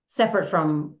 separate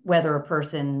from whether a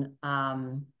person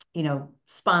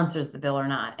sponsors the bill or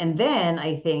not. And then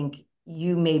I think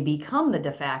you may become the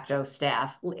de facto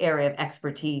staff area of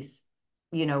expertise,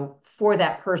 for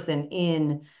that person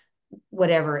in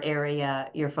whatever area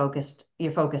you're focused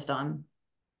on.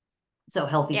 So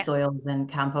healthy soils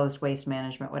and compost, waste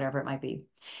management, whatever it might be.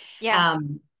 Yeah.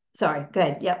 Sorry, go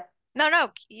ahead. Yep. No,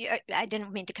 I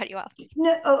didn't mean to cut you off.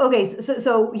 No, okay.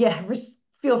 So yeah,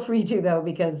 feel free to though,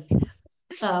 because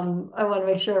I want to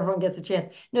make sure everyone gets a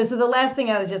chance. No, so the last thing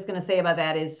I was just going to say about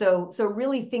that is, so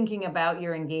really thinking about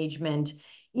your engagement,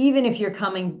 even if you're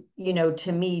coming,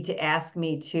 to me to ask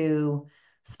me to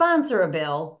sponsor a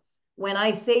bill, when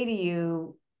I say to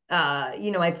you,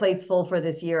 my plate's full for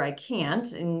this year, I can't.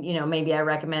 And, maybe I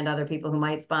recommend other people who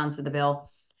might sponsor the bill.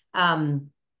 And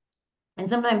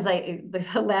sometimes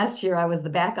last year I was the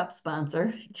backup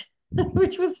sponsor,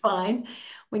 which was fine.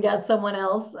 We got someone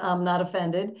else, not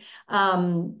offended,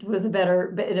 was in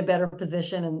a better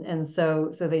position. And so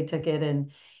they took it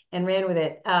and ran with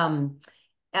it.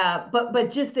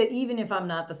 But just that even if I'm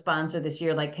not the sponsor this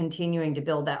year, like continuing to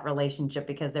build that relationship,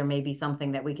 because there may be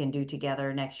something that we can do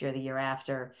together next year, the year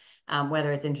after,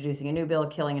 whether it's introducing a new bill,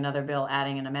 killing another bill,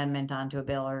 adding an amendment onto a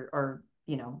bill, or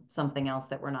something else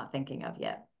that we're not thinking of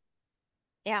yet.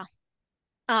 Yeah.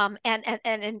 And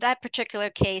in that particular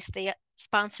case, the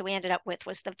sponsor we ended up with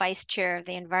was the vice chair of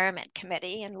the Environment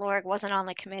Committee, and Lorig wasn't on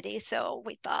the committee, so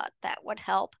we thought that would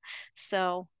help.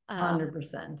 So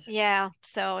 100%. yeah,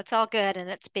 so it's all good, and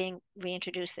it's being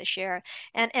reintroduced this year.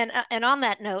 And on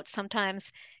that note,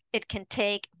 sometimes it can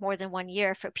take more than 1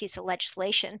 year for a piece of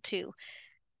legislation to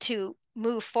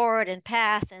move forward and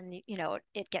pass, and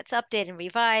it gets updated and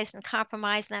revised and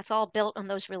compromised, and that's all built on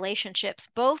those relationships,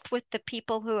 both with the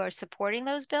people who are supporting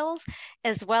those bills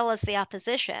as well as the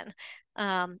opposition.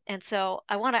 And so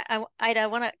Ida, I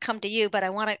want to come to you, but I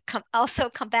want to also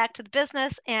come back to the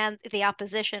business and the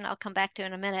opposition. I'll come back to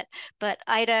in a minute. But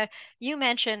Ida, you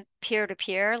mentioned peer to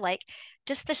peer, like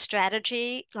just the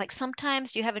strategy. Like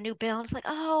sometimes you have a new bill, and it's like,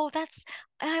 oh,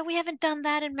 we haven't done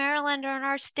that in Maryland or in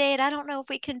our state. I don't know if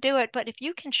we can do it. But if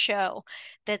you can show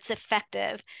that's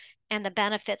effective and the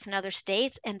benefits in other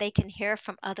states, and they can hear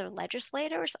from other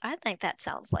legislators, I think that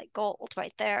sounds like gold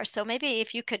right there. So maybe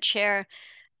if you could share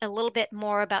a little bit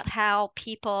more about how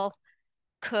people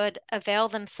could avail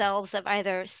themselves of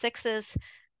either Six's,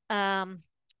 um,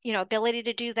 ability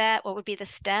to do that, what would be the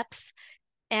steps,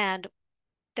 and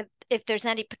if there's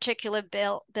any particular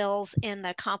bills in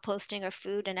the composting or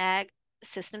food and ag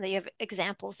system that you have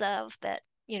examples of that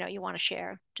you want to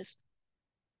share. Just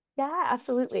Yeah,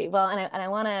 absolutely. Well, and I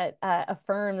want to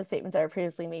affirm the statements that were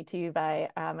previously made to you by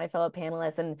my fellow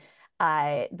panelists, and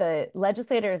the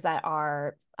legislators that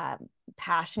are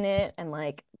passionate and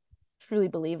like truly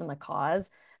believe in the cause,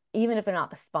 even if they're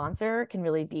not the sponsor, can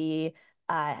really be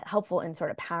helpful in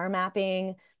sort of power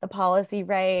mapping the policy,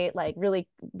 right? Like really,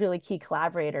 really key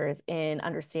collaborators in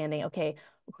understanding, okay,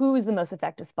 who's the most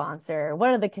effective sponsor?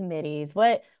 What are the committees?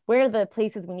 Where are the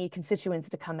places we need constituents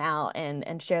to come out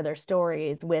and share their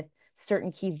stories with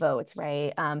certain key votes,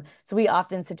 right? So we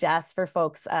often suggest for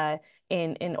folks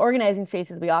in organizing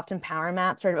spaces, we often power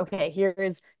map sort of, okay,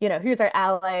 here's our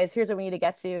allies, here's what we need to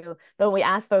get to. But when we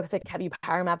ask folks, like, have you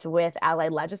power mapped with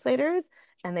allied legislators?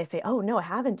 And they say, oh, no, I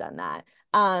haven't done that.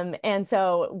 And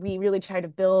so we really try to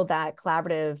build that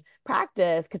collaborative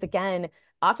practice because, again,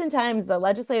 oftentimes the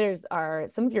legislators are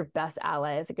some of your best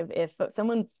allies. Like if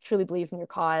someone truly believes in your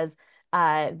cause,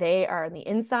 they are on the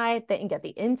inside, they can get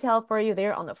the intel for you.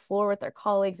 They're on the floor with their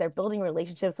colleagues. They're building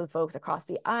relationships with folks across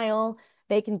the aisle.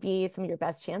 They can be some of your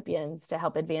best champions to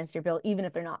help advance your bill, even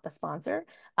if they're not the sponsor.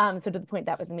 So to the point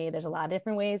that was made, there's a lot of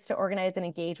different ways to organize and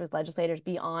engage with legislators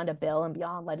beyond a bill and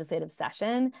beyond legislative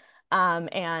session.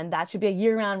 And that should be a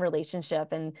year-round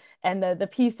relationship. And the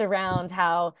piece around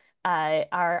how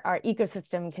our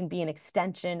ecosystem can be an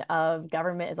extension of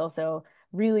government is also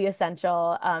really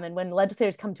essential. And when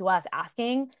legislators come to us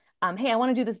asking, hey, I want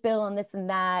to do this bill on this and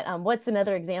that, what's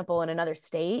another example in another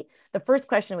state? The first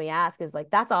question we ask is like,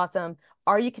 that's awesome.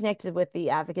 Are you connected with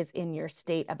the advocates in your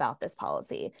state about this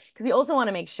policy? Because we also want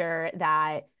to make sure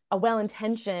that a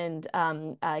well-intentioned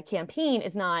campaign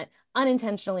is not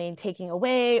unintentionally taking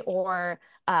away or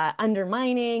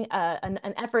undermining an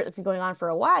effort that's been going on for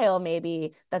a while,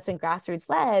 maybe that's been grassroots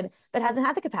led, but hasn't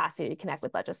had the capacity to connect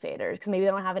with legislators because maybe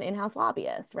they don't have an in-house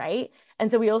lobbyist, right?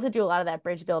 And so we also do a lot of that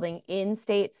bridge building in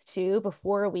states too.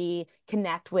 Before we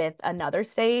connect with another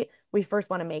state, we first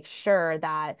want to make sure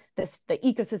that the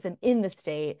ecosystem in the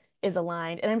state is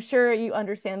aligned. And I'm sure you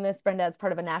understand this, Brenda, as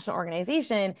part of a national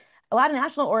organization. A lot of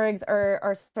national orgs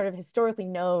are sort of historically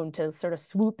known to sort of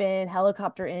swoop in,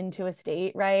 helicopter into a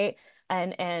state, right?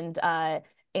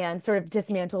 And sort of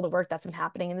dismantle the work that's been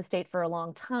happening in the state for a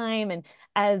long time. And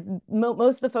as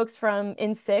most of the folks from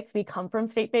in six, we come from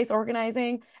state-based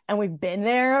organizing and we've been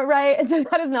there, right? And so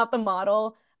that is not the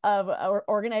model of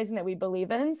organizing that we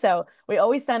believe in. So we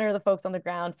always center the folks on the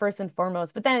ground first and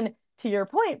foremost. But then to your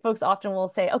point, folks often will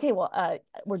say, okay, well,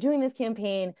 we're doing this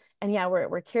campaign and yeah,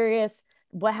 we're curious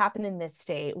what happened in this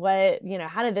state?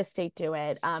 How did this state do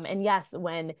it? And yes,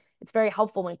 when it's very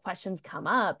helpful when questions come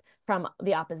up from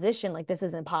the opposition, like this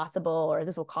is impossible, or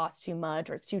this will cost too much,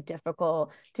 or it's too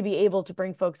difficult, to be able to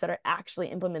bring folks that are actually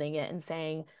implementing it and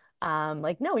saying,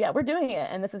 like, no, yeah, we're doing it.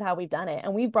 And this is how we've done it.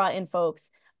 And we've brought in folks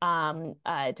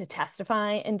to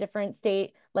testify in different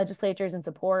state legislatures in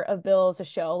support of bills to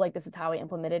show like this is how we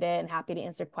implemented it, and happy to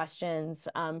answer questions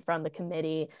from the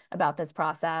committee about this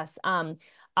process.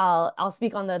 I'll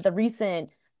speak on the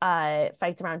recent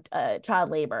fights around child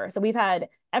labor. So we've had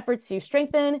efforts to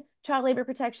strengthen child labor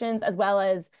protections as well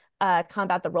as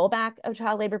combat the rollback of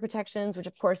child labor protections, which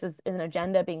of course is an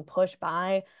agenda being pushed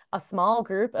by a small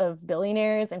group of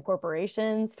billionaires and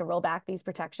corporations to roll back these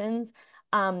protections.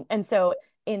 And so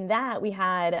in that, we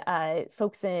had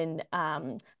folks in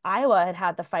Iowa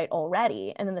had the fight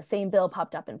already, and then the same bill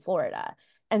popped up in Florida.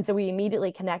 And so we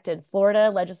immediately connected Florida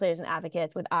legislators and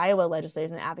advocates with Iowa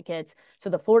legislators and advocates. So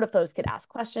the Florida folks could ask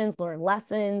questions, learn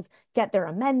lessons, get their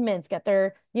amendments, get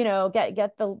their,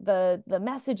 get the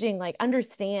messaging, like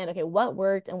understand, okay, what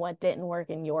worked and what didn't work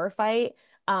in your fight,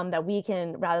 that we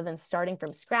can, rather than starting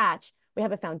from scratch, we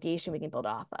have a foundation we can build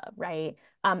off of, right?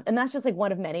 And that's just like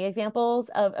one of many examples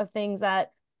of things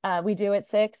that we do at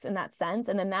Six in that sense.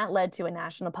 And then that led to a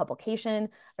national publication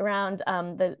around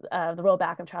the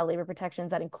rollback of child labor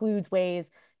protections that includes ways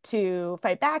to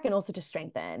fight back and also to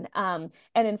strengthen. And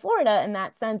in Florida, in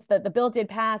that sense, that the bill did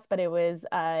pass, but it was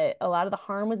a lot of the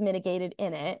harm was mitigated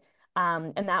in it.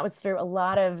 And that was through a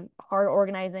lot of hard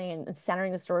organizing and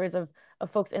centering the stories of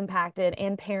folks impacted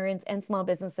and parents and small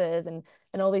businesses and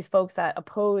all these folks that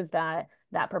oppose that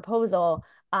proposal.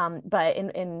 But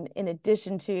in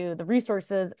addition to the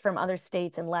resources from other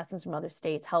states and lessons from other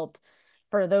states helped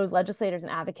for those legislators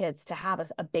and advocates to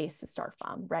have a base to start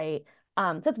from, right?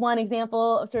 So that's one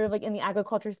example of sort of like in the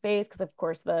agriculture space, because of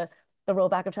course the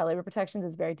rollback of child labor protections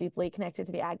is very deeply connected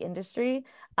to the ag industry,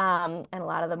 and a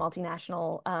lot of the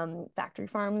multinational factory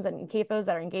farms and CAFOs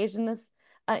that are engaged in this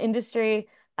industry.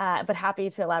 But happy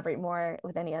to elaborate more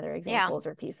with any other examples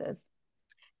or pieces.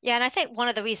 Yeah, and I think one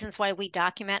of the reasons why we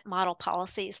document model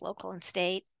policies, local and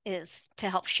state, is to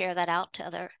help share that out to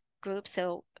other groups.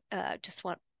 So just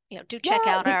want, do check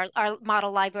out our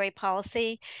model library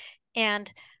policy.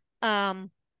 And I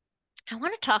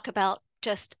want to talk about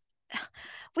just,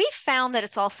 we found that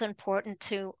it's also important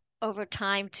to, over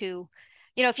time, to,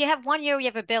 if you have 1 year, you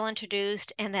have a bill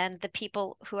introduced, and then the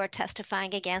people who are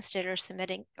testifying against it are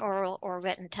submitting oral or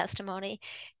written testimony.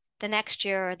 The next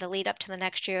year or the lead up to the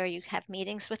next year, you have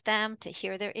meetings with them to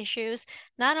hear their issues.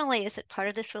 Not only is it part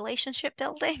of this relationship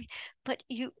building, but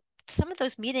some of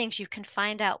those meetings you can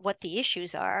find out what the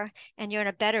issues are, and you're in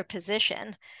a better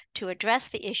position to address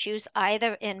the issues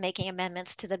either in making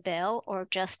amendments to the bill or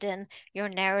just in your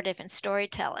narrative and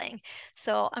storytelling.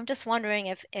 So I'm just wondering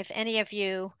if any of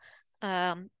you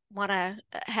want to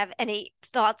have any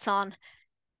thoughts on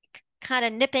kind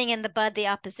of nipping in the bud the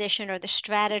opposition or the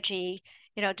strategy.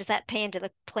 Does that play into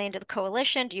the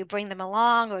coalition? Do you bring them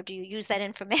along, or do you use that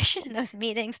information in those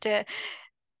meetings to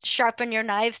sharpen your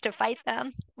knives to fight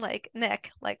them? Like Nick,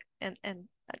 and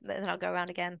then I'll go around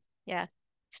again. Yeah.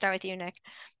 Start with you, Nick.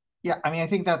 Yeah, I mean, I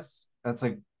think that's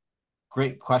a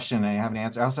great question, and I have an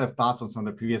answer. I also have thoughts on some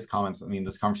of the previous comments. I mean,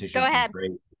 this conversation Go has ahead.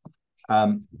 been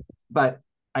great. But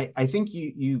I think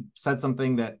you said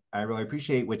something that I really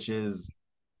appreciate, which is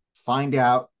find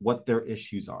out what their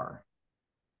issues are.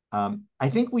 I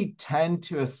think we tend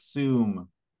to assume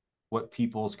what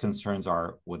people's concerns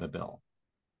are with a bill.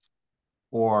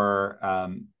 Or,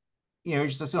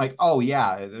 just assume like, oh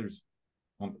yeah,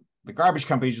 the garbage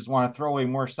companies just want to throw away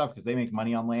more stuff because they make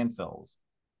money on landfills.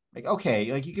 Like,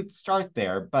 okay, like you could start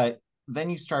there, but then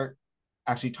you start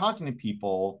actually talking to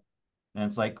people and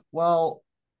it's like, well,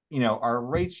 our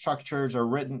rate structures are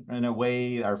written in a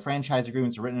way, our franchise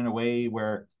agreements are written in a way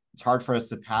where it's hard for us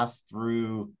to pass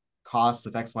through costs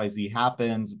if XYZ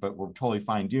happens, but we're totally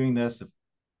fine doing this if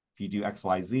you do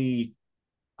XYZ.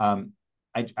 I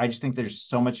just think there's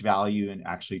so much value in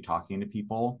actually talking to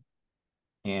people.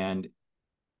 And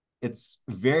it's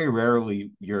very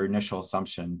rarely your initial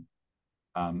assumption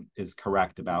is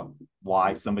correct about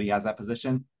why somebody has that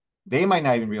position. They might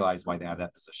not even realize why they have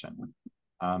that position.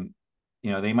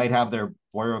 They might have their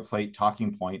boilerplate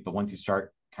talking point, but once you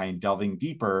start kind of delving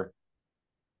deeper,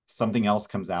 something else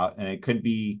comes out, and it could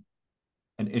be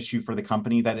an issue for the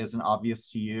company that isn't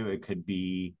obvious to you. It could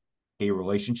be a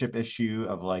relationship issue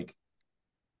of like,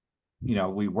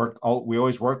 we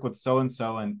always work with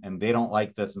so-and-so and they don't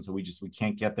like this. And so we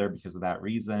can't get there because of that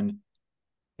reason.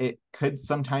 It could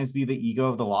sometimes be the ego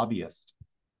of the lobbyist.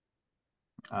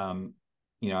 An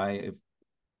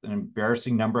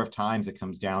embarrassing number of times it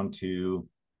comes down to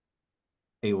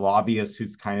a lobbyist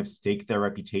who's kind of staked their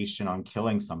reputation on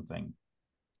killing something,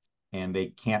 and they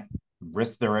can't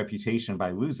risk their reputation by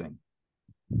losing,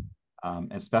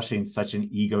 especially in such an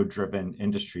ego-driven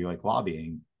industry like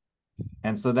lobbying.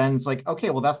 And so then it's like, okay,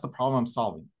 well, that's the problem I'm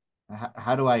solving.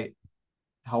 How do I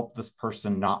help this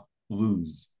person not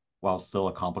lose while still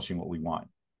accomplishing what we want?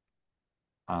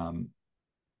 But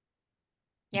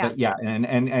yeah,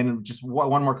 and just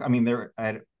one more. I mean, there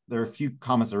are a few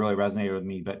comments that really resonated with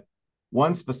me, but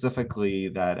one specifically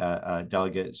that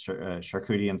Delegate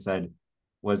Charkoudian said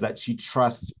was that she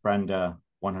trusts Brenda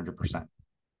 100%.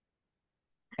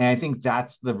 And I think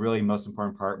that's the really most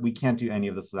important part. We can't do any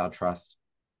of this without trust.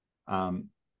 Our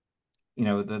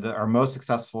most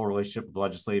successful relationship with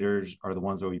legislators are the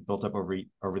ones that we built up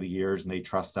over the years, and they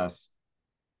trust us.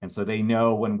 And so they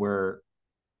know when we're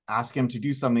ask them to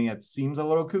do something that seems a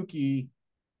little kooky,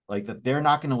 like that they're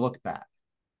not going to look bad,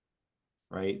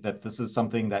 right? That this is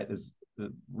something that is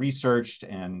researched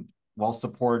and well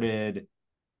supported,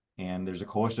 and there's a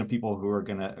coalition of people who are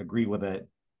going to agree with it.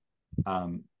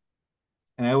 And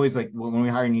I always, like, when we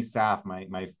hire new staff,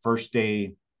 my first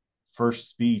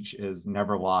speech is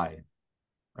never lie,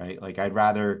 right? Like, I'd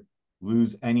rather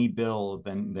lose any bill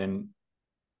than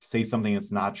say something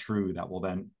that's not true that will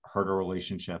then hurt a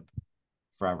relationship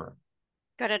forever.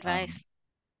 Good advice.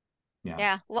 Yeah.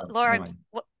 Yeah. Lorig, anyway.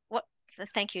 what,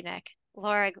 thank you, Nick.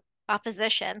 Lorig,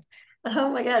 opposition.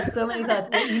 Oh my God, so many thoughts.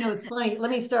 Well, it's funny.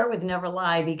 Let me start with never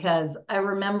lie, because I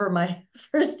remember my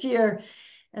first year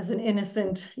as an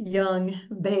innocent young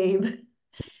babe.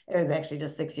 It was actually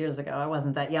just 6 years ago. I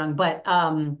wasn't that young, but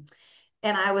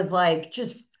and I was like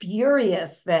just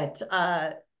furious that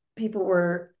people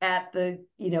were at the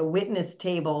witness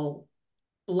table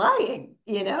lying,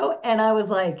 and I was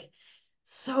like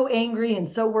so angry and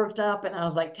so worked up, and I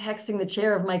was like texting the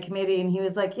chair of my committee, and he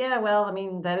was like, yeah, well, I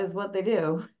mean, that is what they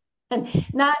do. And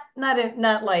not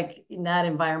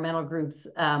environmental groups.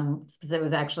 It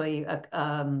was actually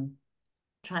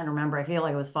trying to remember. I feel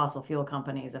like it was fossil fuel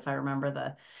companies, if I remember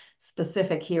the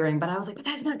specific hearing. But I was like, but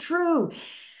that's not true.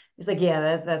 It's like,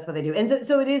 yeah, that's what they do. And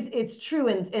so it's true.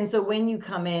 And so when you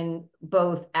come in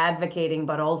both advocating,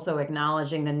 but also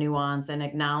acknowledging the nuance and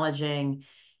acknowledging,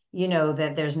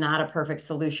 that there's not a perfect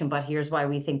solution, but here's why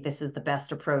we think this is the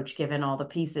best approach given all the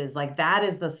pieces, like that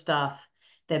is the stuff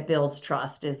that builds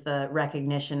trust, is the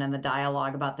recognition and the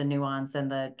dialogue about the nuance and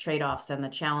the trade-offs and the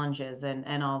challenges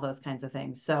and all those kinds of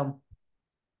things. So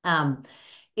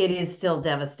it is still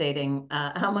devastating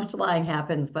how much lying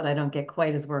happens, but I don't get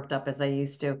quite as worked up as I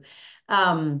used to.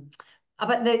 So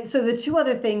the two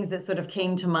other things that sort of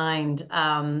came to mind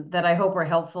that I hope are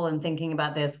helpful in thinking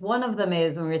about this. One of them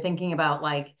is when we were thinking about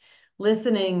like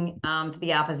listening to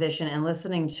the opposition and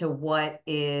listening to what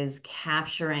is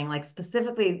capturing, like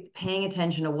specifically paying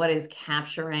attention to what is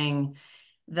capturing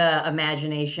the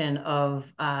imagination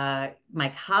of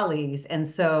my colleagues. And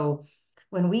so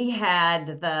when we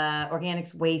had the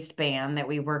organics waste ban that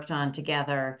we worked on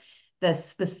together, the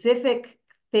specific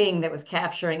thing that was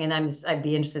capturing, and I'd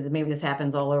be interested, maybe this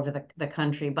happens all over the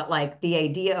country, but like the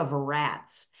idea of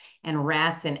rats and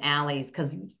rats in alleys,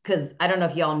 because I don't know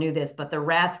if y'all knew this, but the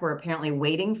rats were apparently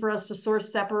waiting for us to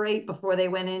source separate before they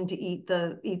went in to eat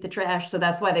the trash. So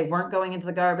that's why they weren't going into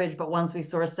the garbage. But once we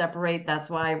source separate, that's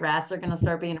why rats are going to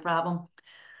start being a problem.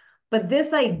 But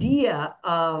this idea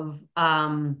of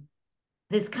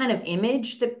this kind of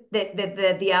image that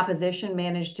the opposition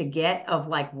managed to get of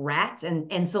like rats,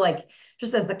 and so like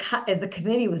just as the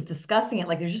committee was discussing it,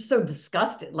 like they're just so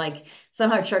disgusted, like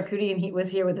somehow Charkoudian he was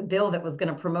here with a bill that was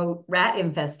going to promote rat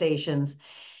infestations.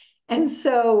 And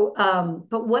so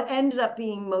but what ended up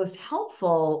being most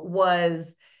helpful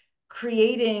was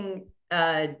creating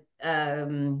what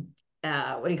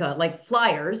do you call it, like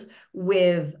flyers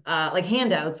with like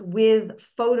handouts with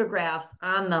photographs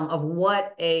on them of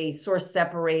what a source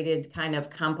separated kind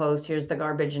of compost, here's the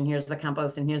garbage and here's the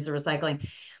compost and here's the recycling,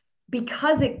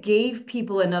 because it gave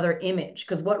people another image.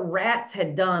 Because what rats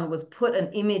had done was put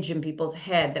an image in people's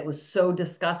head that was so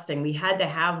disgusting, we had to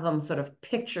have them sort of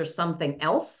picture something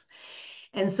else.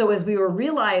 And so as we were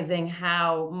realizing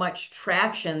how much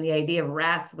traction the idea of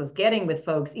rats was getting with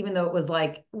folks, even though it was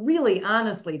like really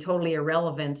honestly totally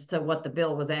irrelevant to what the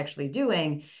bill was actually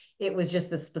doing, it was just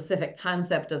the specific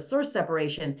concept of source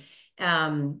separation.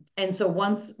 And so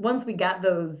once we got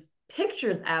those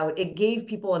pictures out, it gave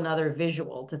people another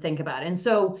visual to think about. And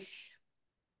so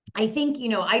I think,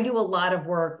 I do a lot of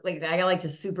work, like I like to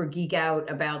super geek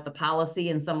out about the policy,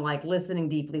 and some like listening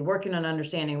deeply, working on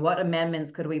understanding what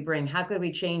amendments could we bring, how could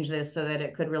we change this so that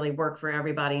it could really work for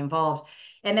everybody involved.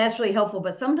 And that's really helpful.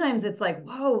 But sometimes it's like,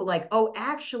 whoa, like, oh,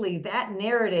 actually that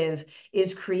narrative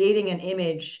is creating an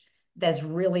image that's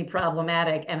really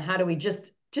problematic. And how do we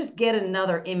just get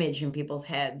another image in people's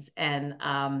heads? And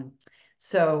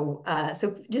so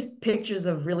just pictures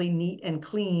of really neat and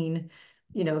clean,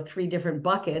 3 different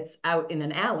buckets out in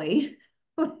an alley,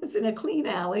 was in a clean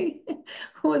alley,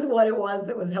 was what it was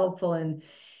that was helpful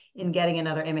in getting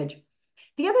another image.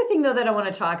 The other thing, though, that I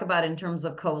want to talk about in terms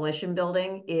of coalition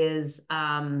building is,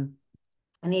 and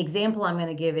the example I'm going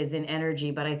to give is in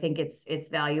energy, but I think it's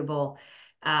valuable.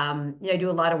 I do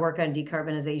a lot of work on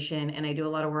decarbonization, and I do a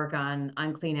lot of work on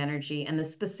clean energy. And the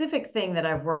specific thing that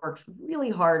I've worked really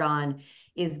hard on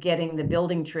is getting the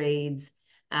building trades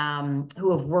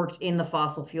who have worked in the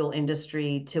fossil fuel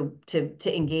industry to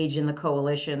engage in the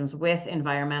coalitions with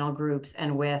environmental groups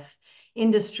and with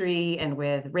industry and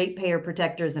with ratepayer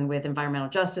protectors and with environmental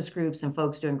justice groups and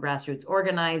folks doing grassroots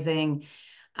organizing.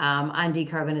 on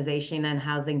decarbonization and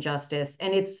housing justice.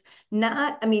 And it's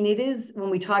not, I mean, it is, when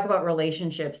we talk about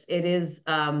relationships, it is,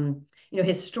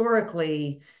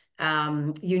 historically,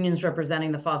 unions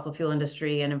representing the fossil fuel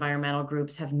industry and environmental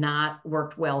groups have not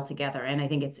worked well together. And I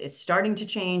think it's starting to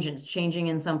change, and it's changing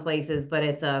in some places, but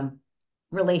it's a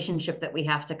relationship that we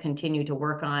have to continue to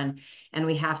work on, and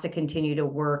we have to continue to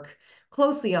work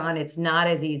closely on. It's not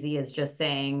as easy as just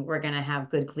saying we're going to have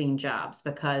good, clean jobs,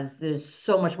 because there's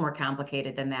so much more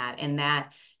complicated than that. And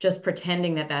that just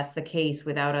pretending that that's the case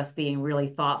without us being really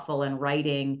thoughtful and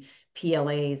writing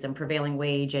PLAs and prevailing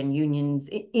wage and unions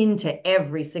into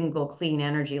every single clean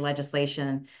energy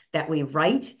legislation that we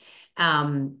write,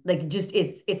 like, just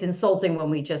it's insulting when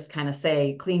we just kind of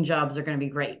say clean jobs are going to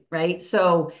be great, right?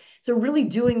 So really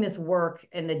doing this work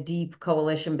and the deep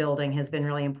coalition building has been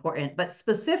really important. But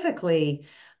specifically,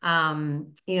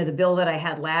 the bill that I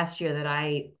had last year that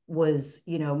I was,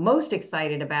 most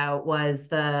excited about was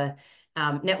the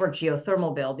network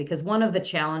geothermal bill, because one of the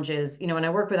challenges, when I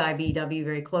work with IBEW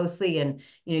very closely, and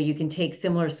you can take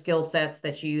similar skill sets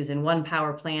that you use in one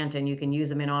power plant and you can use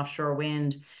them in offshore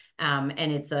wind.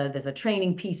 And there's a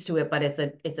training piece to it, but it's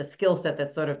a skill set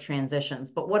that sort of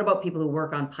transitions. But what about people who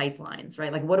work on pipelines,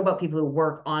 right? Like, what about people who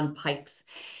work on pipes?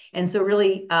 And so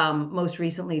really, most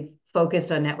recently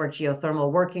focused on network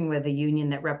geothermal, working with a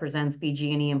union that represents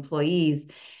BG&E employees.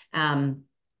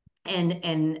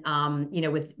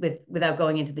 Without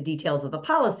going into the details of the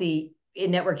policy,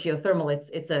 in network geothermal,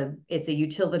 it's a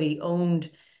utility-owned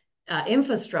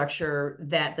infrastructure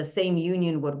that the same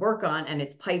union would work on, and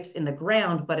it's pipes in the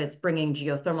ground, but it's bringing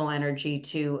geothermal energy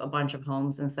to a bunch of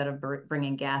homes instead of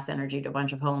bringing gas energy to a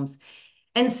bunch of homes.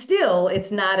 And still, it's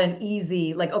not an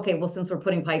easy, like, okay, well, since we're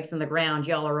putting pipes in the ground,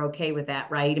 y'all are okay with that,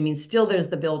 right? I mean, still there's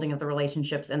the building of the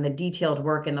relationships and the detailed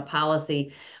work in the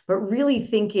policy, but really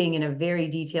thinking in a very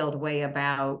detailed way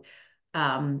about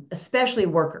especially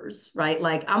workers, right?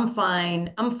 Like, I'm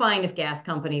fine if gas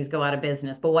companies go out of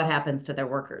business, but what happens to their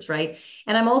workers, right?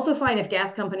 And I'm also fine if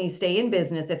gas companies stay in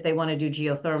business if they want to do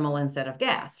geothermal instead of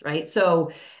gas, right?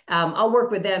 So I'll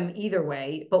work with them either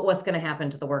way, but what's going to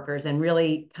happen to the workers? And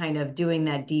really kind of doing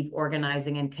that deep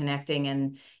organizing and connecting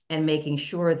and making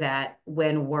sure that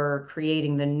when we're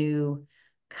creating the new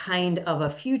kind of a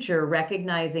future,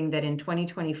 recognizing that in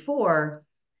 2024,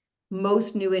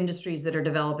 most new industries that are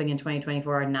developing in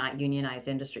 2024 are not unionized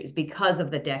industries because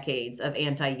of the decades of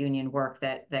anti-union work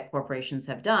that corporations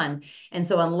have done. And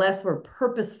so unless we're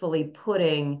purposefully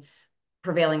putting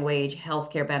prevailing wage,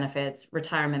 healthcare benefits,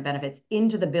 retirement benefits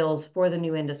into the bills for the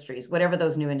new industries, whatever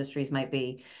those new industries might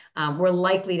be, we're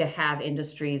likely to have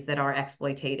industries that are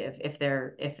exploitative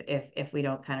if we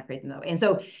don't kind of create them that way. And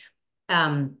so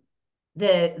I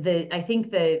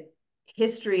think the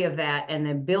history of that and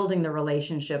then building the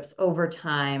relationships over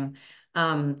time,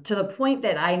 to the point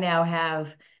that I now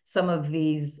have some of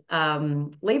these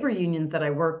labor unions that I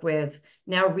work with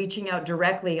now reaching out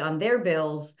directly on their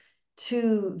bills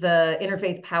to the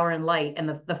Interfaith Power and Light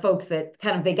and the folks that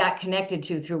kind of they got connected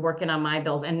to through working on my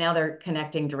bills, and now they're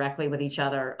connecting directly with each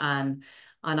other on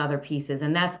other pieces.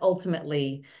 And that's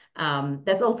ultimately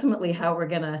how we're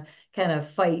gonna kind of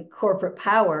fight corporate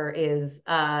power is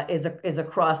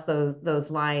across those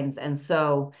lines. And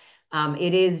so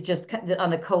it is just on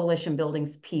the coalition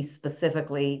buildings piece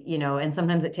specifically, and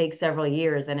sometimes it takes several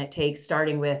years, and it takes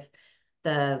starting with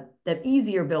the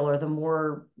easier bill or the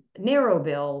more narrow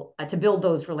bill to build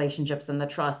those relationships and the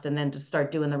trust, and then to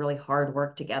start doing the really hard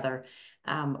work together,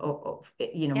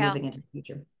 moving into the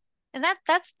future. And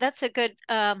that's a good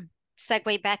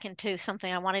segue back into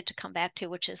something I wanted to come back to,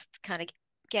 which is kind of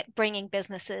bringing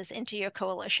businesses into your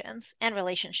coalitions and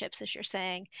relationships, as you're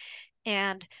saying.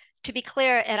 And to be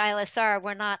clear, at ILSR,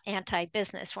 we're not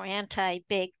anti-business. We're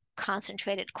anti-big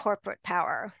concentrated corporate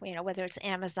power, whether it's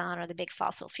Amazon or the big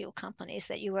fossil fuel companies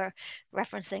that you were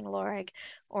referencing, Lorig,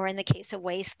 or in the case of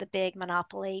waste, the big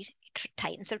monopoly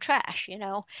titans of trash,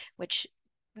 which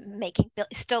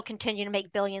still continue to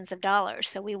make billions of dollars.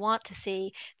 So we want to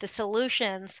see the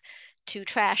solutions to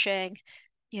trashing,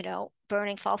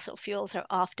 burning fossil fuels are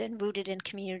often rooted in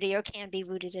community, or can be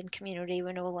rooted in community,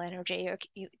 renewable energy, or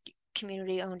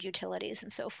community-owned utilities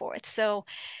and so forth. So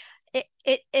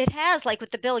it has, like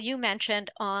with the bill you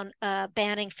mentioned on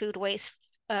banning food waste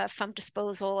from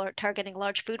disposal or targeting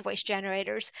large food waste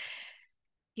generators,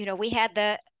 we had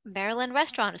the Maryland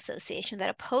Restaurant Association that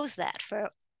opposed that for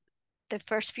the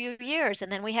first few years.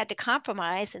 And then we had to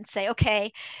compromise and say,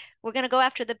 okay, we're going to go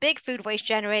after the big food waste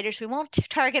generators. We won't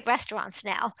target restaurants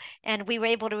now. And we were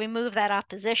able to remove that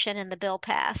opposition and the bill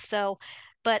passed. So,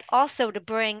 but also to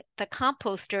bring the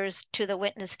composters to the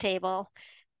witness table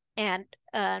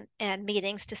and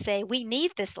meetings to say, we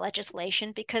need this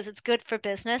legislation because it's good for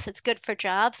business, it's good for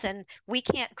jobs, and we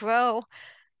can't grow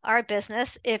our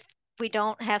business if we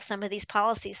don't have some of these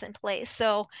policies in place.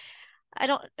 So I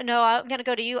don't know, I'm going to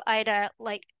go to you, Ida.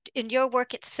 Like in your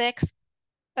work at Six,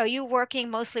 are you working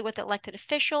mostly with elected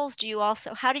officials?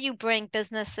 How do you bring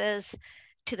businesses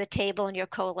to the table in your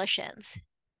coalitions?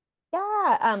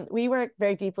 Yeah, we work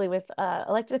very deeply with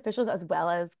elected officials as well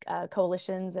as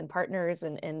coalitions and partners.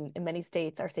 And in many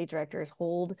states, our state directors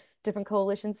hold different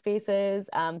coalition spaces.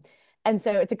 And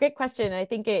so it's a great question. And I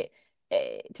think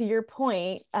to your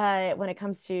point, when it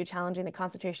comes to challenging the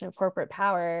concentration of corporate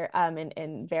power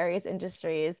in various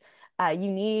industries, you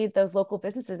need those local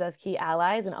businesses as key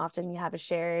allies, and often you have a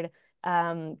shared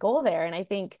goal there. And I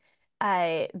think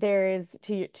there's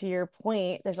to your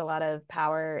point, there's a lot of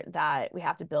power that we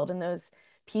have to build in those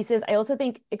pieces. I also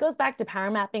think it goes back to power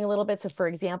mapping a little bit. So, for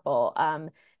example,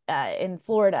 in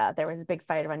Florida, there was a big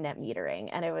fight around net metering,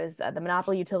 and it was the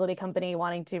monopoly utility company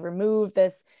wanting to remove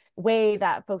this way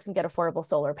that folks can get affordable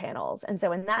solar panels. And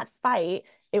so, in that fight,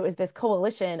 it was this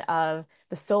coalition of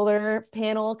the solar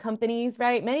panel companies,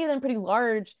 right? Many of them pretty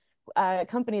large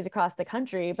companies across the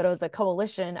country, but it was a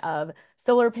coalition of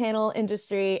solar panel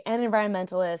industry and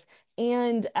environmentalists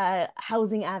and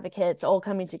housing advocates all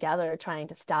coming together trying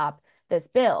to stop this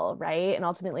bill, right? And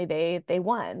ultimately they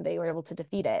won. They were able to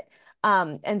defeat it.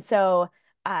 And so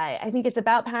I think it's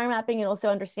about power mapping and also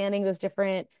understanding those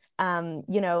different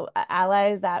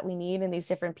allies that we need in these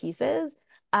different pieces.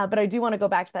 But I do want to go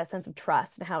back to that sense of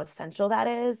trust and how essential that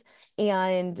is.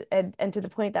 And to the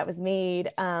point that was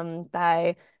made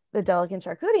by the Delegate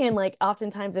Charkoudian, like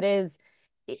oftentimes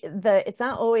it's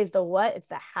not always the what, it's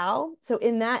the how. So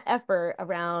in that effort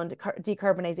around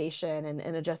decarbonization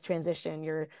and a just transition,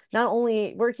 you're not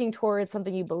only working towards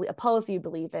something you believe, a policy you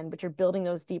believe in, but you're building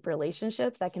those deep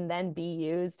relationships that can then be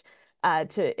used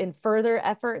in further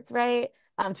efforts, right?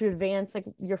 To advance like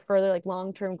your further like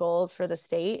long-term goals for the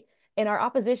state. And our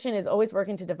opposition is always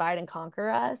working to divide and conquer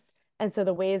us. And so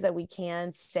the ways that we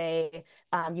can stay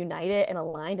united and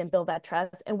aligned and build that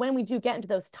trust. And when we do get into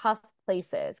those tough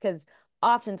places, because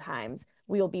oftentimes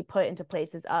we will be put into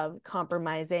places of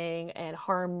compromising and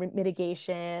harm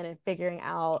mitigation and figuring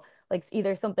out like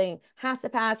either something has to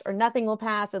pass or nothing will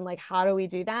pass. And like, how do we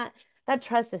do that? That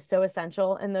trust is so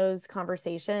essential in those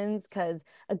conversations because,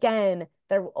 again,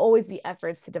 there will always be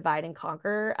efforts to divide and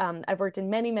conquer. I've worked in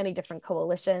many, many different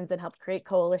coalitions and helped create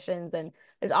coalitions. And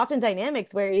there's often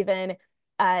dynamics where even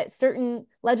certain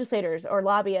legislators or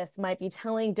lobbyists might be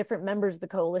telling different members of the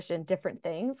coalition different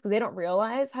things because they don't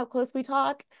realize how close we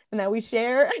talk and that we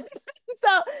share.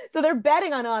 So they're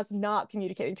betting on us not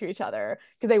communicating to each other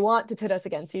because they want to pit us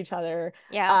against each other.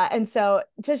 Yeah. And so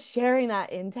just sharing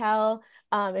that intel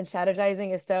and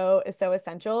strategizing is so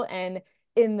essential. And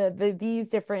in these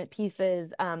different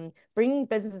pieces, bringing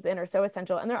businesses in are so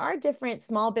essential. And there are different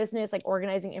small business like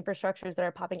organizing infrastructures that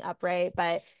are popping up, right?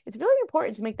 But it's really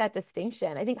important to make that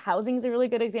distinction. I think housing is a really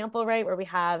good example, right? Where we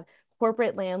have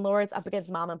corporate landlords up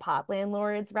against mom and pop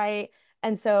landlords, right?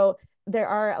 And so there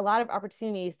are a lot of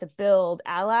opportunities to build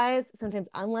allies, sometimes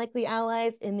unlikely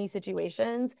allies in these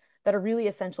situations that are really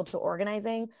essential to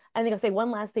organizing. I think I'll say one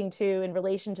last thing too, in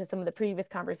relation to some of the previous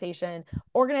conversation,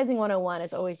 organizing 101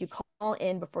 is always you call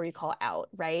in before you call out,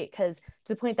 right? Because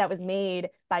to the point that was made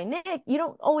by Nick, you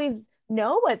don't always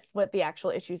know what the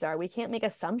actual issues are. We can't make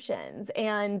assumptions.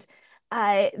 And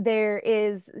there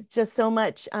is just so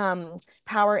much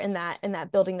power in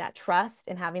that building that trust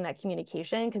and having that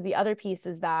communication. Because the other piece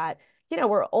is that,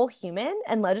 we're all human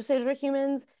and legislators are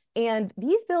humans. And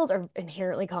these bills are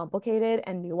inherently complicated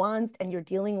and nuanced, and you're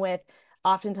dealing with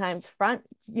oftentimes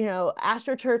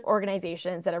astroturf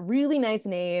organizations that have really nice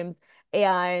names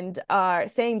and are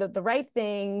saying the right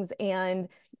things. And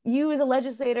you as a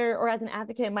legislator or as an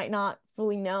advocate might not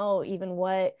fully know even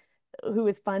who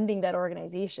is funding that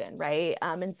organization, right?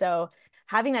 And so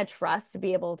having that trust to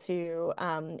be able to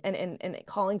and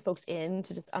calling folks in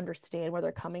to just understand where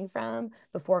they're coming from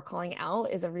before calling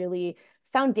out is a really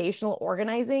foundational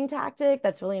organizing tactic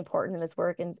that's really important in this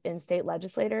work in state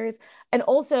legislators. And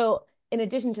also, in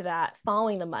addition to that,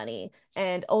 following the money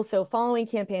and also following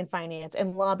campaign finance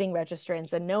and lobbying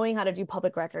registrants and knowing how to do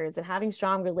public records and having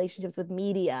strong relationships with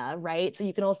media, right? So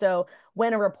you can also,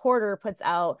 when a reporter puts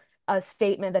out a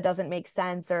statement that doesn't make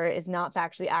sense or is not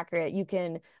factually accurate, you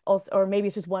can also, or maybe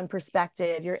it's just one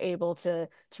perspective, you're able to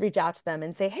reach out to them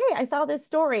and say, hey, I saw this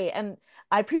story and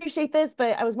I appreciate this,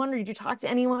 but I was wondering, did you talk to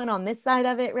anyone on this side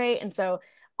of it, right? And so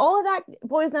all of that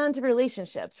boils down to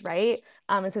relationships, right?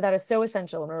 And so that is so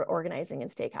essential when we're organizing in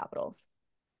state capitals.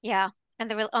 Yeah.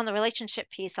 And on the relationship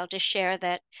piece, I'll just share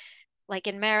that like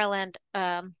in Maryland,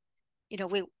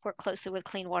 we work closely with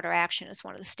Clean Water Action as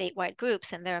one of the statewide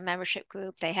groups, and they're a membership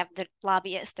group. They have the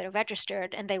lobbyists that are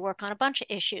registered, and they work on a bunch of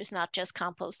issues, not just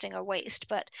composting or waste.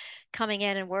 But coming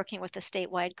in and working with the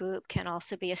statewide group can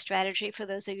also be a strategy for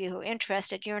those of you who are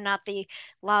interested. You're not the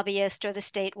lobbyist or the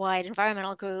statewide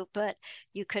environmental group, but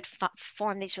you could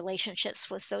form these relationships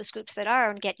with those groups that are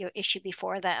and get your issue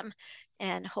before them,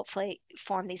 and hopefully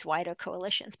form these wider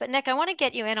coalitions. But Nick, I want to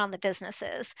get you in on the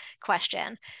businesses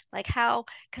question. Like how,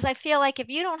 because I feel like if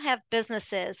you don't have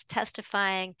businesses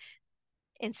testifying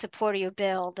in support of your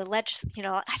bill, I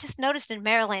just noticed in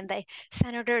Maryland, the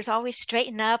senators always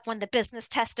straighten up when the business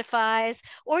testifies,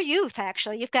 or youth,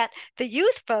 actually. You've got the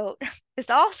youth vote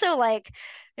is also like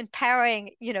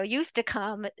empowering, youth to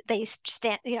come. They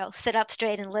stand, sit up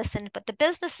straight and listen. But the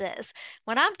businesses,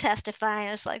 when I'm testifying,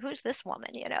 it's like, who's this woman,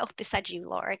 besides you,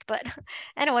 Lorig. But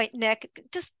anyway, Nick,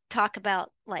 just talk about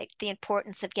like the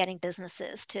importance of getting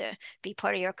businesses to be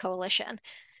part of your coalition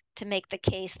to make the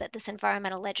case that this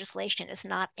environmental legislation is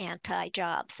not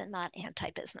anti-jobs and not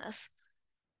anti-business.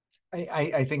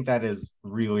 I think that is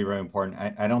really, really important.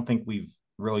 I don't think we've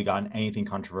really gotten anything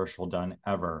controversial done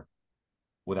ever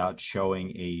without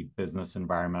showing a business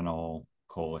environmental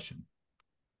coalition,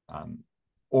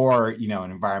 or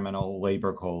an environmental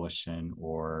labor coalition,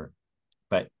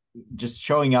 but just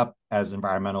showing up as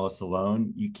environmentalists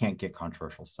alone, you can't get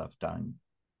controversial stuff done.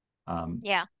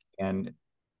 Yeah. And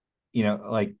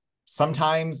like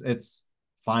sometimes it's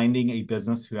finding a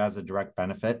business who has a direct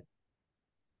benefit.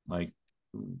 Like,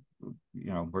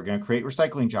 we're going to create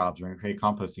recycling jobs. We're going to create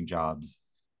composting jobs.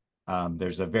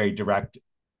 There's a very direct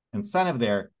incentive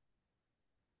there.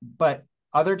 But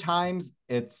other times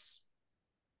it's,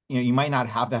 you might not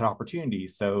have that opportunity.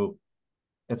 So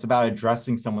it's about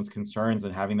addressing someone's concerns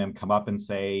and having them come up and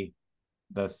say,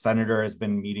 the senator has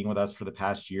been meeting with us for the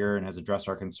past year and has addressed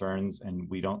our concerns, and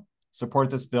we don't support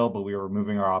this bill, but we are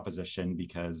removing our opposition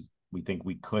because we think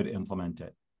we could implement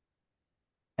it.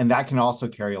 And that can also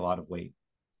carry a lot of weight.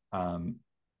 I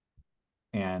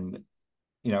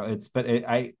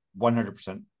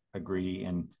 100% agree.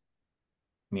 And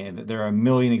I mean, there are a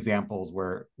million examples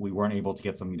where we weren't able to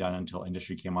get something done until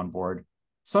industry came on board.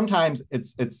 Sometimes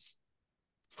it's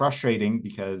frustrating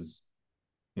because,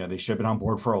 they should have been on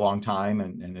board for a long time,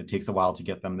 and it takes a while to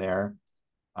get them there.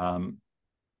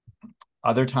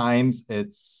 Other times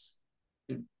it's,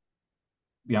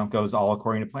 goes all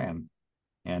according to plan.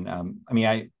 And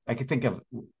I could think of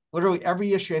literally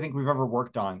every issue I think we've ever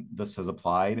worked on, this has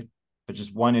applied, but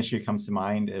just one issue comes to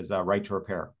mind is right to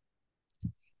repair.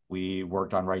 We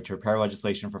worked on right to repair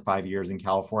legislation for 5 years in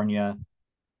California.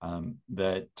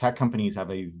 The tech companies have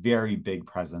a very big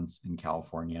presence in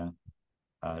California.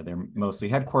 They're mostly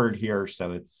headquartered here,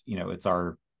 so it's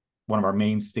one of our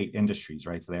main state industries,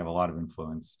 right? So they have a lot of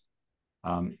influence.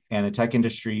 And the tech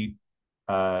industry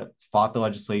fought the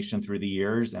legislation through the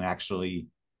years, and actually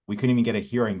we couldn't even get a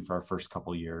hearing for our first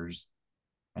couple of years.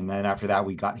 And then after that,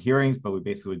 we got hearings, but we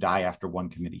basically would die after one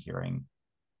committee hearing.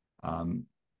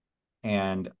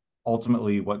 And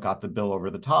ultimately, what got the bill over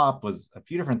the top was a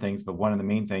few different things, but one of the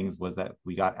main things was that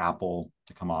we got Apple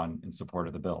to come on in support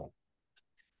of the bill.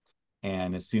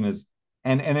 And as soon as,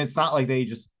 and it's not like they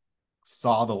just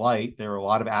saw the light. There were a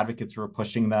lot of advocates who were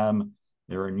pushing them.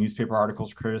 There were newspaper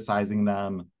articles criticizing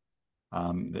them.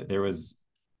 There was,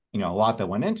 a lot that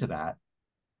went into that.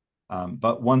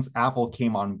 But once Apple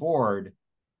came on board,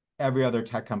 every other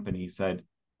tech company said,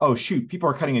 oh, shoot, people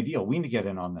are cutting a deal. We need to get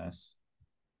in on this.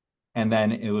 And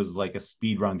then it was like a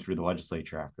speed run through the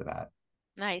legislature after that.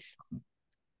 Nice.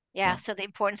 Yeah, so the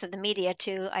importance of the media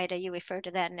too. Ida, you referred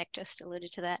to that. Nick just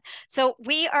alluded to that. So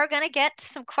we are going to get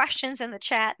some questions in the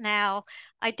chat now.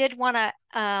 I did want to,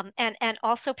 and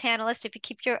also panelists, if you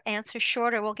keep your answers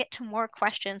shorter, we'll get to more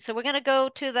questions. So we're going to go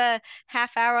to the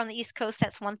half hour on the East Coast.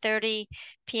 That's 1:30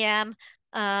 p.m.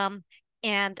 I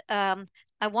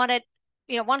wanted,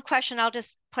 one question I'll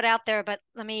just put out there, but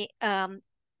let me,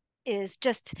 is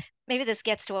just, maybe this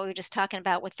gets to what we were just talking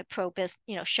about with the pro-business,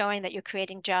 showing that you're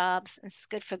creating jobs and it's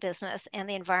good for business and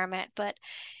the environment. But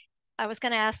I was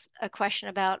going to ask a question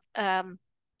about,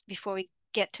 before we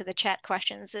get to the chat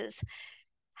questions, is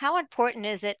how important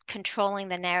is it controlling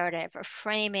the narrative or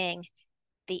framing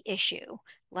the issue?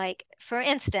 Like, for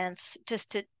instance,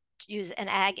 just to use an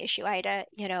ag issue, Ida,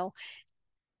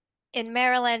 in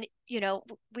Maryland,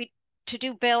 to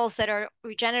do bills that are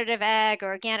regenerative ag or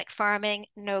organic farming,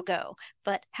 no go.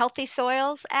 But Healthy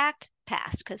Soils Act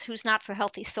passed, because who's not for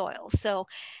healthy soils? So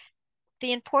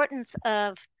the importance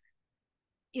of,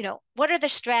 what are the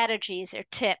strategies or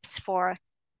tips for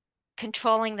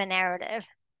controlling the narrative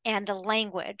and the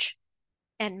language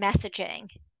and messaging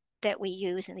that we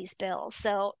use in these bills?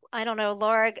 So I don't know,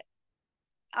 Lorig,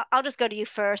 I'll just go to you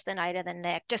first, then Ida, then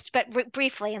Nick, just but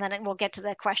briefly, and then we'll get to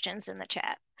the questions in the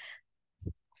chat.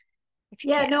 If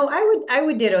you Yeah, can. no, I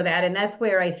would ditto that. And that's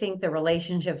where I think the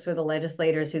relationships with the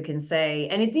legislators who can say,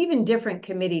 and it's even different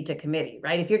committee to committee,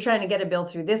 right? If you're trying to get a bill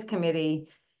through this committee,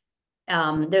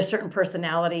 there's certain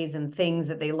personalities and things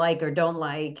that they like or don't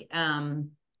like,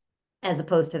 as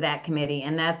opposed to that committee.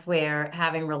 And that's where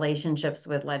having relationships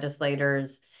with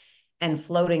legislators and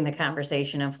floating the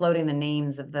conversation and floating the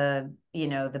names of the,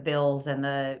 the bills and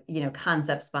the,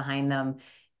 concepts behind them,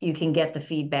 you can get the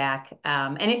feedback.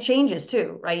 And it changes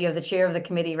too, right? You have the chair of the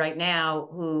committee right now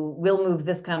who will move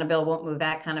this kind of bill, won't move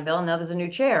that kind of bill. And now there's a new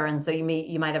chair. And so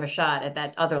you might have a shot at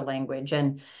that other language.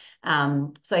 And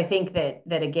so I think that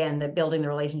again, that building the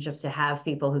relationships to have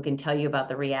people who can tell you about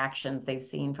the reactions they've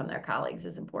seen from their colleagues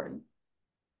is important.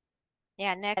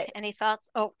 Yeah, Nick, any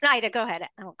thoughts? Oh, Ida, go ahead.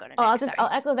 I'll go to Nick. I'll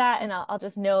echo that, and I'll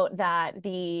just note that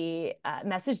the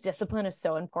message discipline is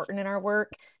so important in our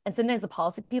work. And sometimes the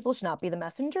policy people should not be the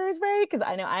messengers, right? Because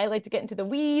I know I like to get into the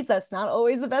weeds. That's not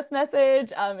always the best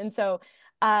message. And so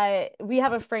we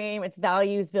have a frame, it's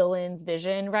values, villains,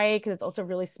 vision, right? Because it's also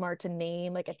really smart to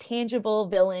name like a tangible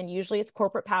villain. Usually it's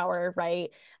corporate power,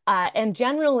 right? And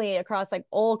generally across like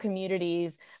all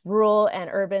communities, rural and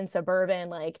urban, suburban,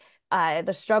 like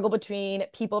the struggle between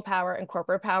people power and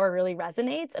corporate power really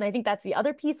resonates. And I think that's the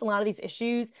other piece. A lot of these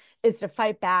issues is to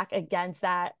fight back against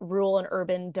that rural and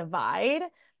urban divide.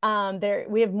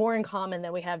 We have more in common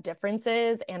than we have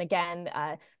differences. And again,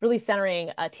 really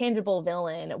centering a tangible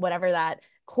villain, whatever that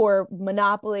core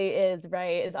monopoly is,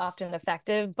 right, is often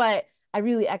effective. But I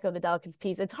really echo the Delegates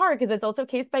piece. It's hard because it's also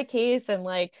case by case and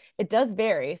like it does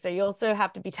vary. So you also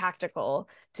have to be tactical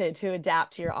to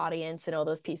adapt to your audience and all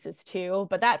those pieces too.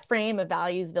 But that frame of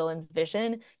values, villains,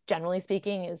 vision, generally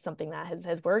speaking, is something that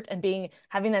has worked, and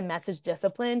having that message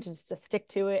discipline just to stick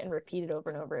to it and repeat it over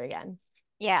and over again.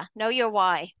 Yeah, know your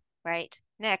why, right?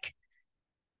 Nick.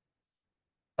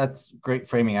 That's great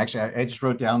framing. Actually, I just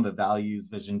wrote down the values,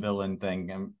 vision, villain thing.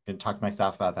 I'm going to talk to my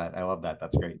staff about that. I love that.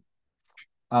 That's great.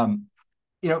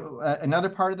 Another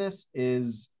part of this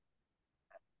is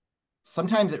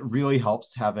sometimes it really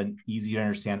helps to have an easy to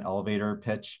understand elevator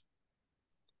pitch.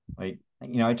 Like,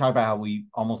 I talk about how we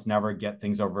almost never get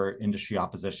things over industry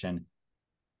opposition.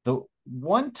 The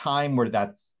one time where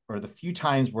the few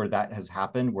times where that has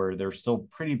happened, where there's still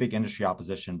pretty big industry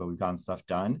opposition, but we've gotten stuff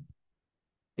done,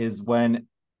 is when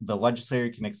the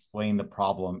legislator can explain the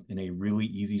problem in a really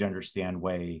easy to understand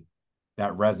way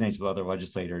that resonates with other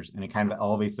legislators, and it kind of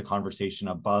elevates the conversation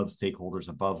above stakeholders,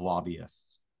 above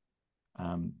lobbyists.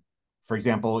 For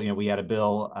example, we had a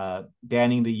bill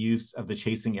banning the use of the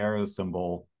chasing arrow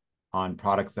symbol on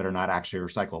products that are not actually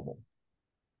recyclable.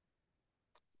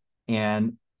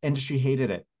 And industry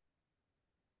hated it.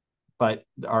 But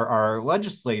our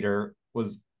legislator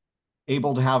was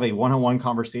able to have a one-on-one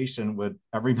conversation with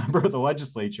every member of the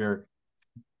legislature,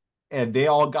 and they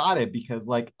all got it because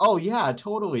like, oh yeah,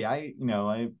 totally.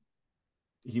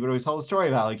 He would always tell the story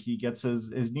about like he gets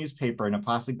his newspaper in a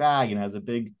plastic bag and has a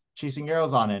big chasing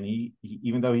arrows on it. And he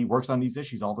even though he works on these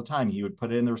issues all the time, he would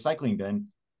put it in the recycling bin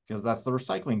because that's the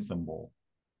recycling symbol.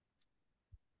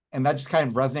 And that just kind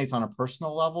of resonates on a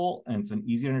personal level, and it's an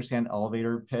easy to understand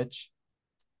elevator pitch.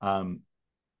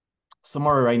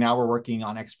 Similar, right now we're working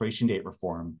on expiration date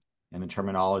reform and the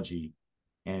terminology,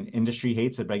 and industry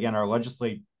hates it. But again, our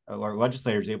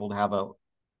legislator is able to have a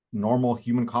normal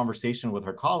human conversation with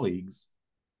her colleagues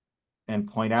and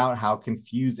point out how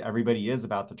confused everybody is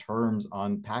about the terms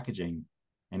on packaging,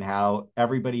 and how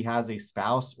everybody has a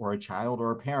spouse or a child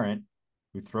or a parent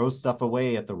who throws stuff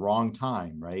away at the wrong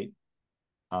time, right?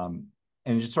 And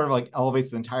it just sort of like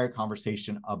elevates the entire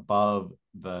conversation above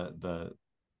the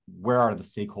where are the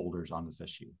stakeholders on this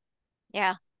issue.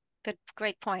 Yeah,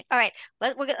 great point. All right,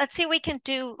 let's see if we can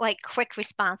do like quick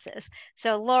responses.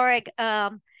 So Lorig,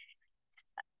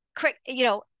 quick,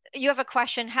 you have a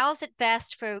question. How is it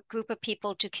best for a group of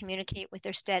people to communicate with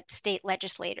their state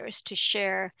legislators to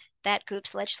share that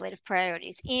group's legislative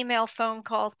priorities? Email, phone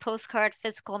calls, postcard,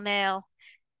 physical mail?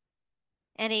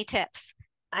 Any tips?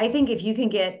 I think if you can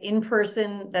get in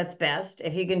person, that's best.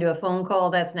 If you can do a phone call,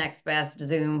 that's next best.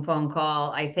 Zoom, phone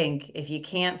call. I think if you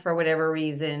can't for whatever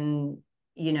reason,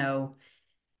 email,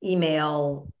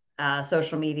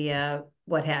 social media,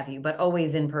 what have you, but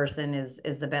always in person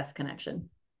is the best connection.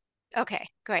 Okay,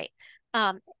 great.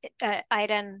 Ida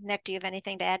and Nick, do you have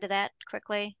anything to add to that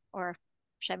quickly, or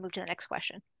should I move to the next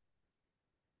question?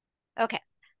 Okay.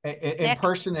 In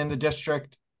person in the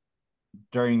district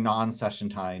during non-session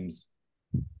times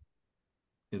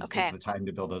is the time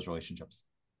to build those relationships.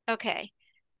 Okay.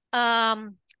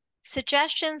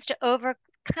 Suggestions to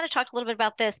kind of talked a little bit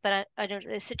about this, but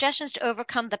suggestions to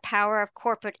overcome the power of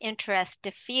corporate interest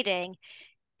defeating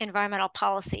environmental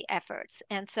policy efforts.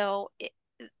 And so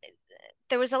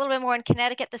there was a little bit more in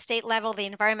Connecticut at the state level. The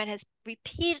environment has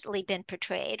repeatedly been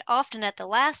portrayed, often at the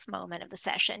last moment of the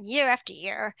session, year after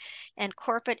year, and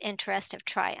corporate interests have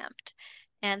triumphed.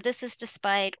 And this is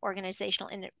despite organizational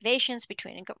innovations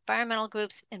between environmental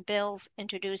groups and bills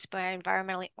introduced by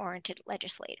environmentally oriented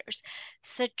legislators.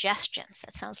 Suggestions.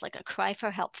 That sounds like a cry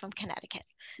for help from Connecticut.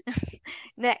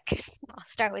 Nick, I'll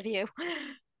start with you. I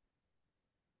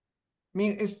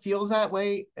mean, it feels that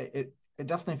way. It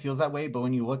definitely feels that way. But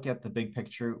when you look at the big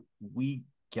picture, we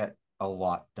get a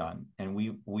lot done, and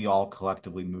we all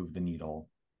collectively move the needle.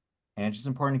 And it's just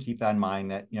important to keep that in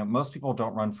mind that, most people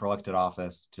don't run for elected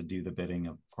office to do the bidding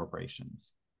of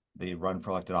corporations. They run for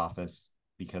elected office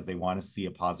because they want to see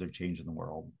a positive change in the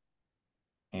world.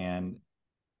 And,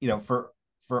 for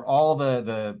all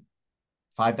the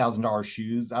 $5,000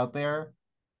 shoes out there,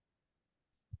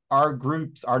 our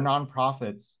groups, our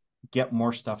nonprofits get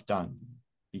more stuff done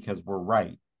because we're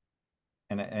right.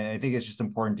 And I think it's just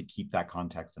important to keep that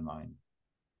context in mind.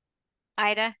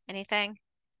 Ida, anything?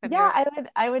 Yeah,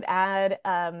 I would add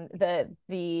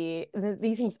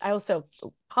these things. I also,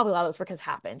 probably a lot of this work has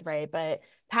happened, right? But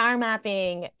power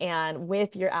mapping and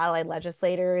with your allied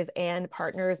legislators and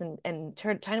partners and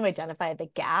trying to identify the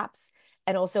gaps,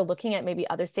 and also looking at maybe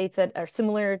other states that are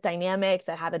similar dynamics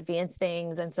that have advanced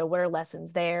things. And so what are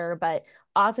lessons there? But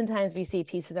oftentimes we see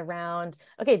pieces around,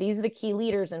 okay, these are the key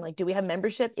leaders, and like, do we have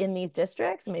membership in these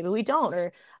districts? Maybe we don't.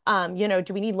 Or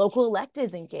do we need local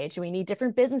electeds engaged? Do we need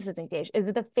different businesses engaged? Is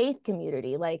it the faith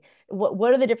community? Like,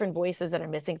 what are the different voices that are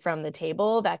missing from the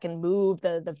table that can move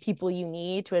the people you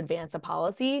need to advance a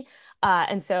policy?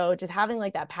 And so just having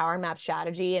like that power map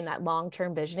strategy and that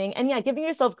long-term visioning, and yeah, giving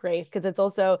yourself grace, because it's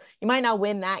also, you might not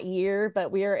win that year,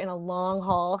 but we are in a long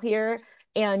haul here,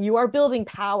 and you are building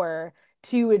power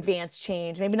to advance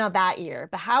change. Maybe not that year,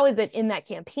 but how is it in that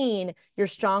campaign you're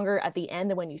stronger at the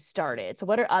end than when you started? So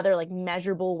what are other like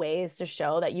measurable ways to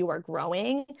show that you are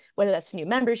growing, whether that's new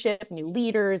membership, new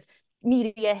leaders,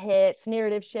 media hits,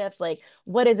 narrative shifts? Like,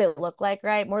 what does it look like,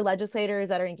 right? More legislators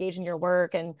that are engaged in your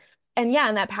work, and yeah,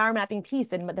 and that power mapping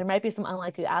piece, and there might be some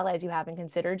unlikely allies you haven't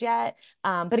considered yet.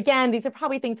 But again, these are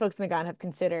probably things folks in the ground have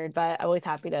considered, but I'm always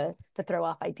happy to throw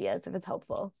off ideas if it's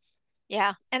helpful.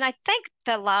 Yeah, and I think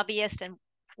the lobbyist and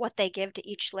what they give to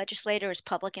each legislator is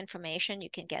public information. You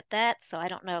can get that. So I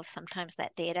don't know if sometimes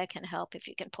that data can help if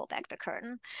you can pull back the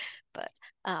curtain. But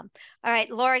all right,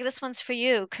 Lorig, this one's for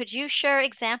you. Could you share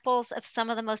examples of some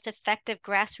of the most effective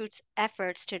grassroots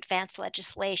efforts to advance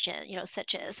legislation,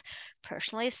 such as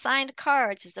personally signed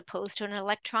cards as opposed to an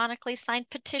electronically signed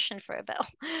petition for a bill?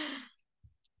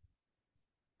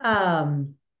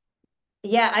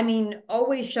 Yeah, I mean,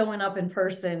 always showing up in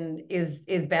person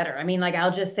is better. I mean, like,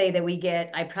 I'll just say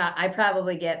that I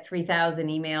probably get 3,000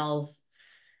 emails,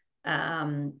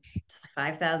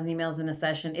 5,000 emails in a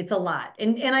session. It's a lot.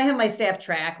 And I have my staff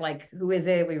track, like, who is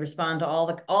it? We respond to all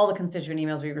the constituent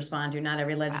emails we respond to. Not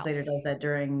every legislator does that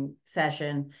during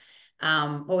session.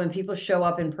 But when people show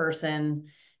up in person,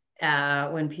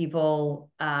 when people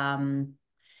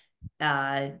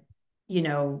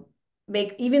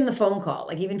make even the phone call,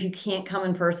 like, even if you can't come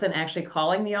in person, actually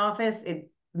calling the office, it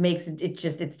makes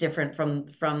it's different from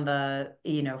the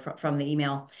from the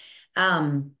email.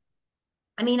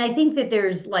 I mean, I think that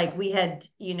there's, like, we had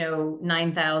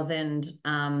 9,000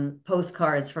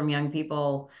 postcards from young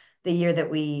people the year that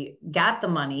we got the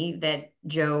money that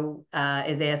Joe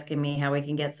is asking me how we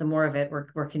can get some more of it.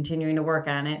 We're continuing to work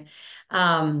on it.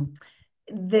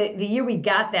 The year we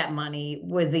got that money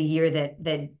was the year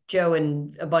that Joe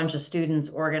and a bunch of students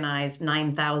organized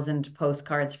 9,000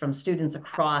 postcards from students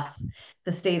across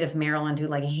the state of Maryland who,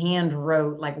 like, hand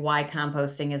wrote, like, why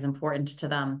composting is important to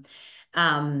them.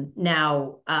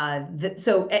 Now,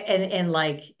 so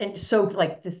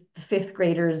this fifth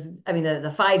graders, I mean,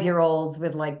 the 5-year-olds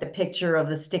with, like, the picture of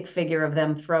the stick figure of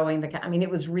them throwing I mean, it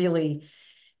was really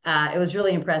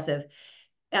impressive.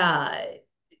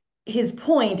 His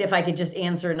point, if I could just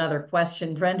answer another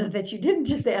question, Brenda, that you didn't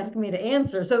just ask me to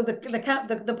answer. So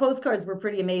the postcards were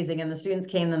pretty amazing, and the students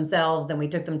came themselves, and we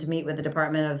took them to meet with the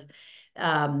Department of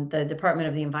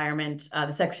the Environment,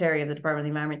 the Secretary of the Department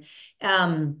of the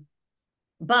Environment.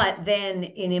 But then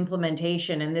in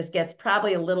implementation, and this gets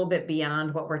probably a little bit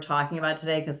beyond what we're talking about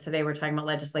today, because today we're talking about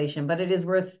legislation, but it is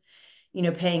worth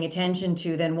paying attention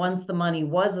to. Then once the money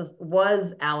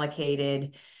was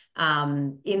allocated,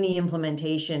 in the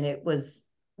implementation,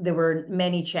 there were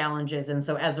many challenges, and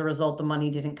so as a result, the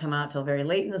money didn't come out till very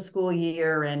late in the school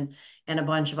year, and a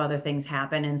bunch of other things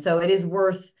happen. And so it is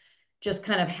worth just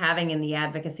kind of having in the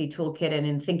advocacy toolkit and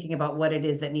in thinking about what it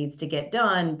is that needs to get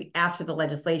done after the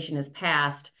legislation is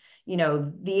passed.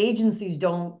 The agencies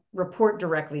don't report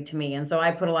directly to me. And so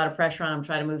I put a lot of pressure on them,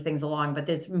 try to move things along, but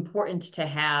it's important to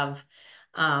have,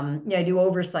 I do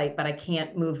oversight, but I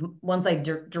can't move, once I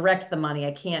direct the money,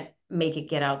 I can't make it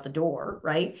get out the door,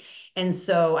 right? And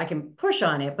so I can push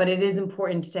on it, but it is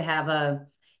important to have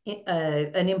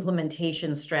an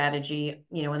implementation strategy,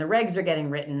 when the regs are getting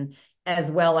written,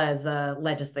 as well as a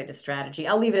legislative strategy.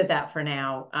 I'll leave it at that for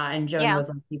now. And Joe knows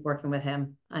I'll keep working with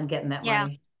him on getting that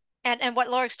money. And what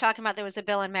Lorig's talking about, there was a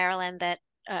bill in Maryland that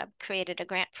created a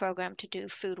grant program to do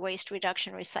food waste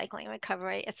reduction, recycling, and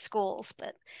recovery at schools,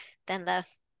 but then the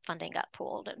funding got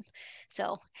pooled, and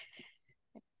so.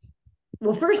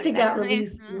 Well, first it got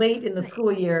released late in the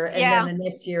school year, and then the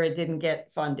next year it didn't get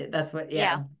funded. That's what,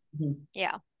 yeah.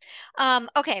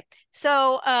 Okay,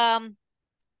 so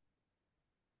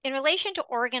in relation to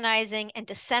organizing and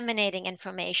disseminating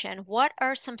information, what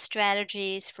are some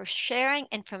strategies for sharing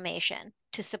information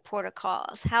to support a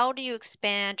cause? How do you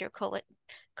expand your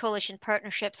coalition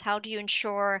partnerships? How do you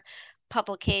ensure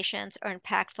publications are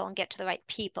impactful and get to the right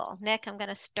people? Nick, I'm going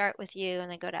to start with you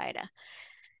and then go to Ida.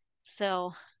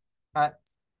 So,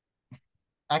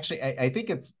 actually, I think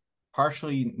it's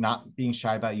partially not being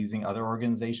shy about using other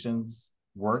organizations'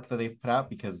 work that they've put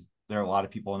out, because there are a lot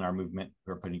of people in our movement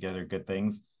who are putting together good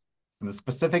things. And the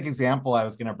specific example I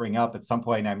was going to bring up at some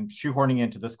point, and I'm shoehorning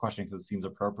into this question because it seems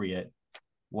appropriate,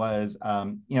 was,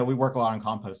 we work a lot on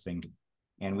composting,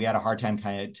 and we had a hard time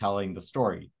kind of telling the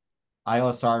story.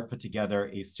 ILSR put together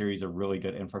a series of really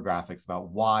good infographics about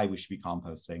why we should be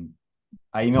composting.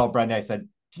 I emailed Brenda, I said, do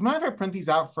you mind if I print these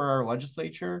out for our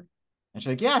legislature? And she's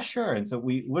like, yeah, sure. And so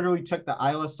we literally took the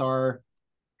ILSR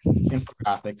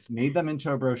infographics, made them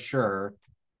into a brochure,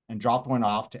 and dropped one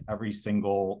off to every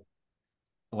single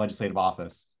legislative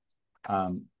office.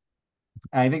 And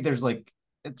I think there's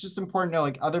it's just important to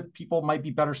know, other people might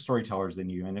be better storytellers than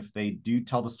you. And if they do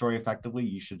tell the story effectively,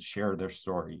 you should share their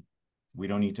story. We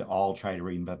don't need to all try to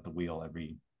reinvent the wheel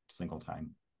every single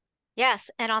time. Yes,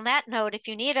 and on that note, if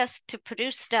you need us to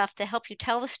produce stuff to help you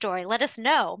tell the story, let us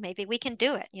know. Maybe we can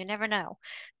do it. You never know.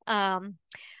 All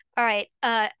right,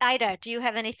 Ida, do you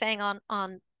have anything on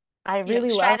I really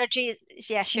love strategies?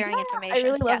 Yeah, sharing information. I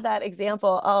really love that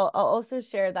example. I'll also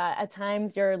share that at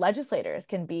times your legislators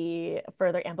can be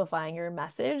further amplifying your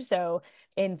message. So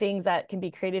in things that can be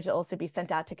created to also be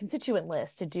sent out to constituent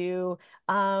lists, to do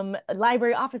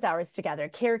library office hours together,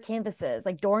 care canvases,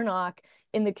 like door knock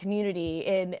in the community,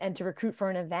 and to recruit for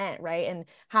an event, right? And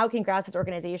how can grassroots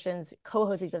organizations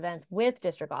co-host these events with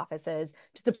district offices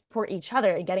to support each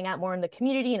other and getting out more in the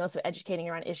community, and also educating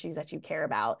around issues that you care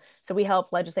about. So we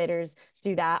help legislators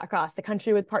do that across the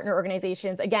country with partner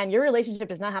organizations. Again, your relationship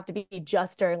does not have to be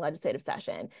just during legislative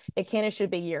session. It can and should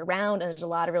be year round, and there's a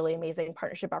lot of really amazing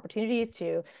partnership opportunities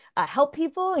to help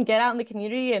people and get out in the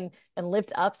community and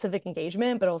lift up civic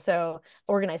engagement, but also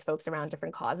organize folks around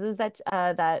different causes that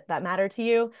matter to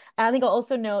you. And I think I'll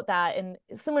also note that, and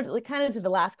similar to kind of to the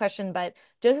last question, but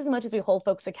just as much as we hold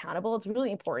folks accountable, it's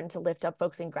really important to lift up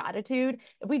folks in gratitude.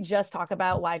 If we just talk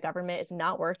about why government is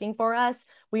not working for us,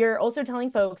 we are also telling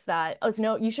folks that, oh, so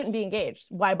no, you shouldn't be engaged.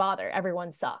 Why bother?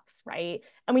 Everyone sucks, right?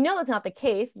 And we know that's not the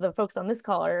case. The folks on this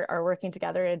call are working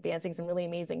together, advancing some really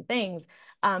amazing things.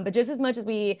 But just as much as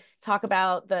we talk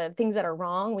about the things that are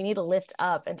wrong, we need to lift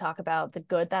up and talk about the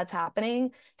good that's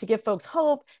happening to give folks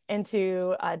hope and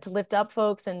to lift up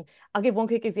folks. And I'll give one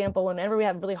quick example. Whenever we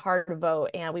have a really hard to vote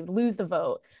and we would lose the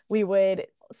vote, we would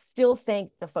still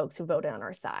thank the folks who voted on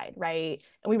our side, right?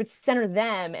 And we would center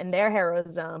them and their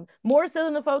heroism more so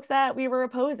than the folks that we were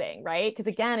opposing, right? Because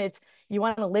again, you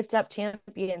want to lift up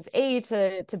champions,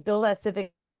 to build that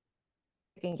civic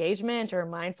engagement, or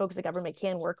remind folks that government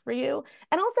can work for you.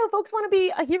 And also folks want to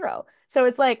be a hero. So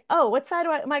it's like, oh, what side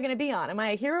am I going to be on? Am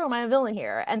I a hero or am I a villain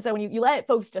here? And so when you let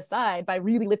folks decide by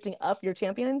really lifting up your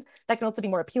champions, that can also be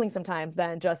more appealing sometimes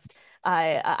than just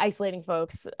isolating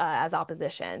folks as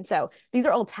opposition. So these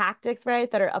are all tactics,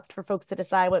 right, that are up for folks to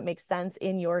decide what makes sense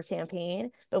in your campaign,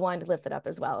 but wanting to lift it up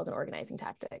as well as an organizing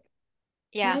tactic.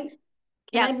 Yeah.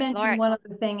 Can I mention one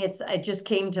other thing? It just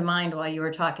came to mind while you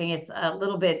were talking. It's a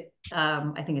little bit,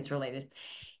 I think it's related,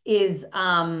 is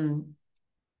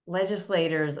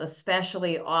legislators,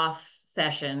 especially off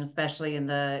session, especially in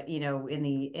the,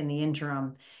 in the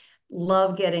interim,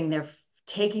 love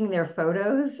taking their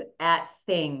photos at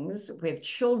things with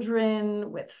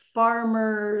children, with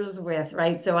farmers,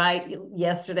 right? So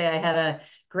yesterday I had a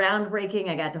groundbreaking.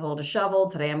 I got to hold a shovel.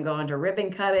 Today I'm going to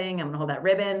ribbon cutting. I'm gonna hold that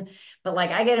ribbon. But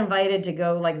like I get invited to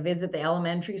go like visit the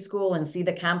elementary school and see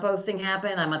the composting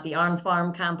happen. I'm at the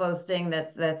on-farm composting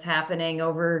that's happening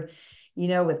over,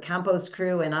 with compost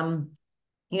crew. And I'm,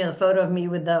 the photo of me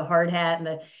with the hard hat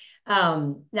and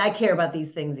I care about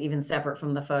these things even separate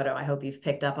from the photo. I hope you've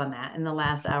picked up on that in the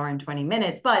last hour and 20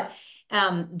 minutes. But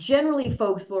generally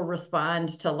folks will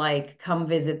respond to like, come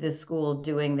visit this school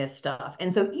doing this stuff.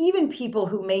 And so even people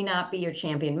who may not be your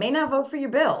champion, may not vote for your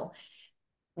bill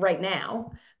right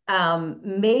now,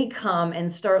 may come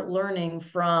and start learning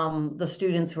from the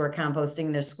students who are composting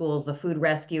in their schools, the food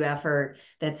rescue effort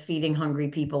that's feeding hungry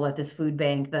people at this food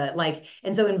bank,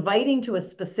 and so inviting to a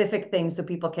specific thing so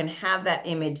people can have that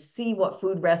image, see what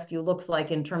food rescue looks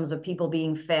like in terms of people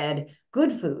being fed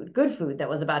good food that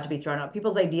was about to be thrown out.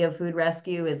 People's idea of food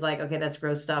rescue is like, okay, that's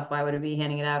gross stuff. Why would it be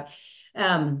handing it out?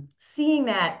 Seeing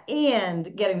that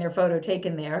and getting their photo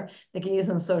taken there, they can use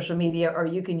on social media, or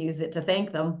you can use it to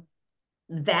thank them.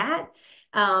 That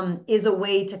is a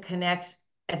way to connect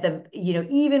at the,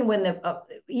 even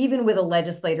with a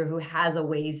legislator who has a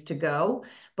ways to go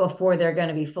before they're going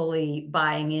to be fully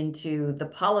buying into the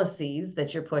policies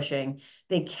that you're pushing,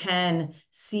 they can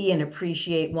see and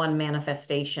appreciate one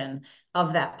manifestation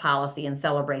of that policy and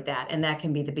celebrate that. And that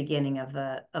can be the beginning of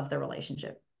the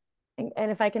relationship.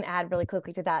 And if I can add really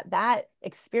quickly to that, that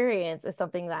experience is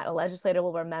something that a legislator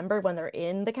will remember when they're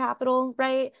in the Capitol,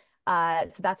 right?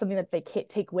 So that's something that they can't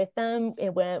take with them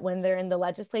when they're in the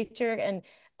legislature. And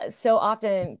so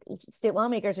often state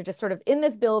lawmakers are just sort of in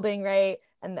this building, right?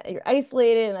 And you're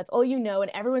isolated and that's all you know,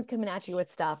 and everyone's coming at you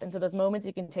with stuff. And so those moments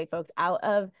you can take folks out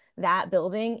of that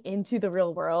building into the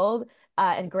real world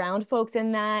and ground folks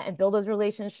in that and build those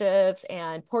relationships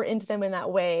and pour into them in that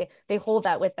way. They hold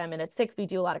that with them. And at 6, we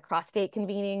do a lot of cross-state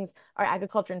convenings. Our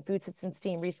agriculture and food systems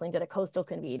team recently did a coastal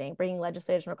convening, bringing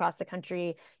legislators from across the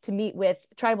country to meet with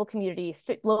tribal communities,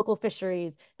 local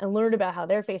fisheries, and learn about how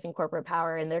they're facing corporate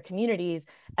power in their communities.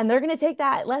 And they're going to take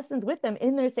that lessons with them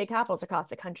in their state capitals across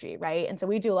the country, right? And so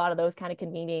we do a lot of those kind of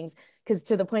convenings because,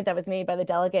 to the point that was made by the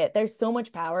delegate, there's so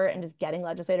much power in just getting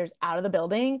legislators out of the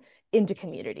building into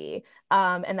community.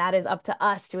 And that is up to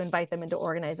us to invite them and to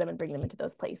organize them and bring them into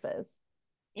those places.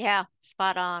 Yeah,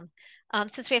 spot on.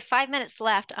 Since we have 5 minutes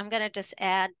left, I'm going to just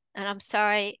add, and I'm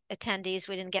sorry, attendees,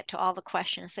 we didn't get to all the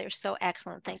questions. They were so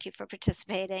excellent. Thank you for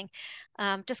participating.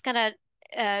 Just going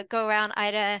to go around.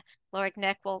 Ida, Lorig,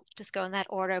 Nick, we'll just go in that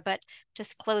order. But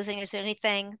just closing, is there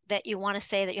anything that you want to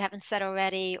say that you haven't said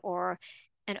already, or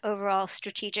an overall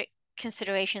strategic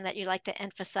consideration that you'd like to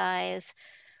emphasize,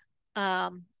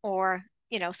 or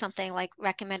something like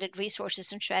recommended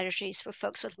resources and strategies for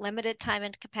folks with limited time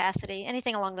and capacity,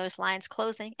 anything along those lines,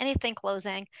 closing.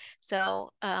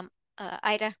 So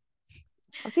Ida.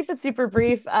 I'll keep it super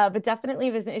brief, but definitely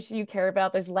if there's an issue you care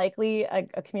about, there's likely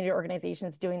a community organization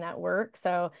that's doing that work.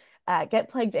 So get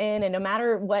plugged in, and no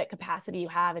matter what capacity you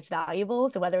have, it's valuable.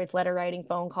 So whether it's letter writing,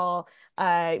 phone call,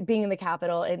 being in the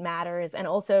Capitol, it matters. And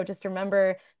also just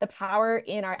remember the power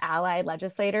in our allied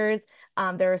legislators.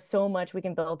 There is so much we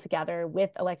can build together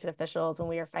with elected officials when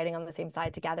we are fighting on the same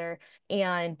side together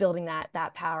and building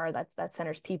that power that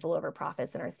centers people over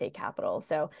profits in our state capitol.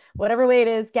 So whatever way it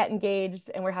is, get engaged,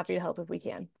 and we're happy to help if we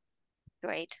can.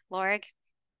 Great. Lorig?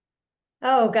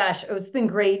 Oh gosh, it's been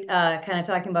great kind of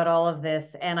talking about all of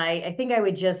this. And I think I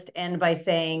would just end by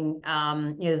saying,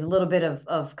 there's a little bit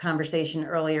of conversation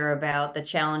earlier about the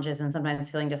challenges and sometimes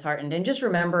feeling disheartened, and just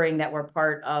remembering that we're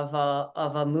part of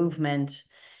a movement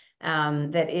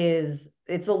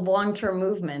it's a long-term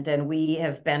movement, and we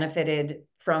have benefited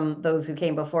from those who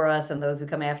came before us, and those who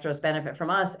come after us benefit from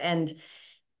us. And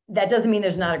that doesn't mean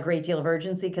there's not a great deal of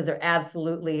urgency, because there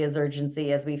absolutely is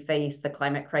urgency as we face the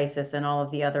climate crisis and all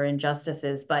of the other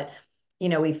injustices. But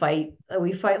we fight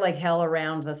like hell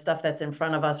around the stuff that's in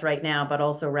front of us right now, but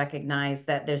also recognize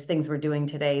that there's things we're doing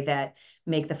today that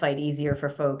make the fight easier for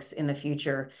folks in the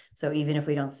future. So even if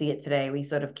we don't see it today, we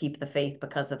sort of keep the faith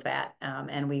because of that,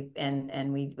 and we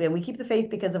keep the faith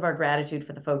because of our gratitude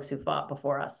for the folks who fought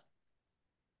before us.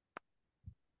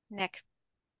 Nick.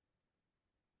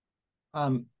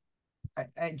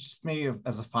 I just maybe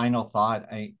as a final thought,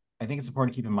 I think it's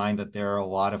important to keep in mind that there are a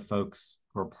lot of folks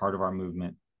who are part of our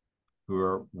movement who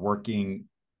are working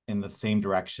in the same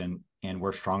direction, and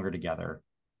we're stronger together.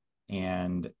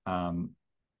 And,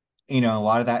 a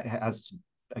lot of that has to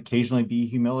occasionally be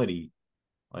humility.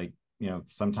 Like,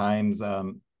 sometimes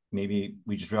maybe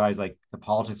we just realize like the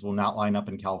politics will not line up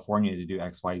in California to do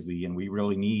X, Y, Z, and we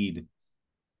really need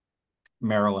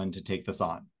Maryland to take this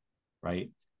on, right?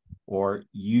 Or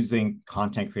using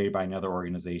content created by another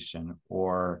organization,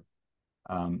 or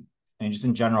and just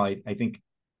in general, I think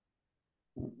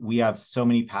we have so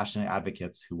many passionate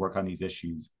advocates who work on these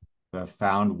issues, who have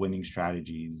found winning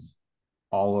strategies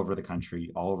all over the country,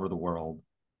 all over the world.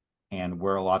 And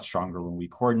we're a lot stronger when we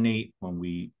coordinate, when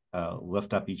we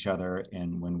lift up each other,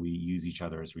 and when we use each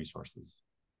other as resources.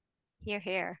 Hear,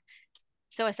 hear.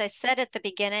 So as I said at the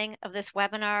beginning of this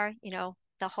webinar,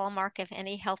 the hallmark of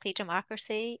any healthy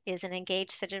democracy is an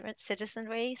engaged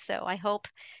citizenry. So I hope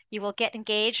you will get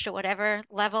engaged at whatever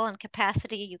level and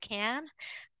capacity you can.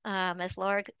 As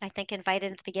Lorig, I think,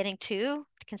 invited at the beginning too,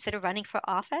 to consider running for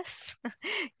office.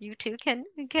 You too can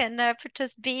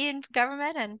just be in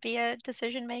government and be a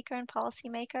decision maker and policy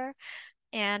maker,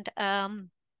 and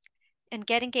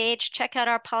get engaged. Check out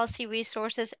our policy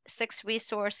resources, 6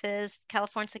 resources,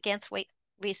 Californians Against Weight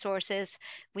resources.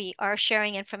 We are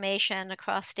sharing information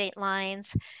across state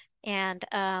lines, and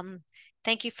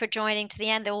thank you for joining to the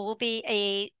end. There will be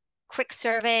a quick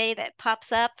survey that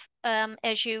pops up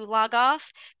as you log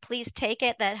off. Please take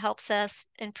it. That helps us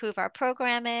improve our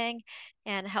programming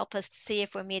and help us see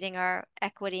if we're meeting our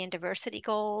equity and diversity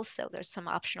goals. So there's some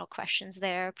optional questions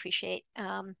there. Appreciate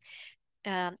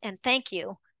and thank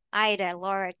you, Ida,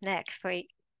 Laura, Nick, for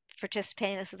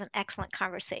participating. This was an excellent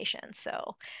conversation.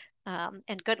 So,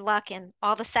 and good luck in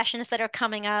all the sessions that are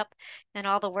coming up and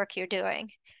all the work you're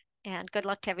doing. And good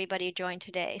luck to everybody who joined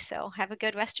today. So have a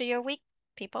good rest of your week,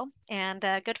 people, and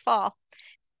good fall.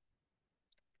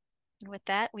 And with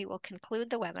that, we will conclude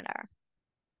the webinar.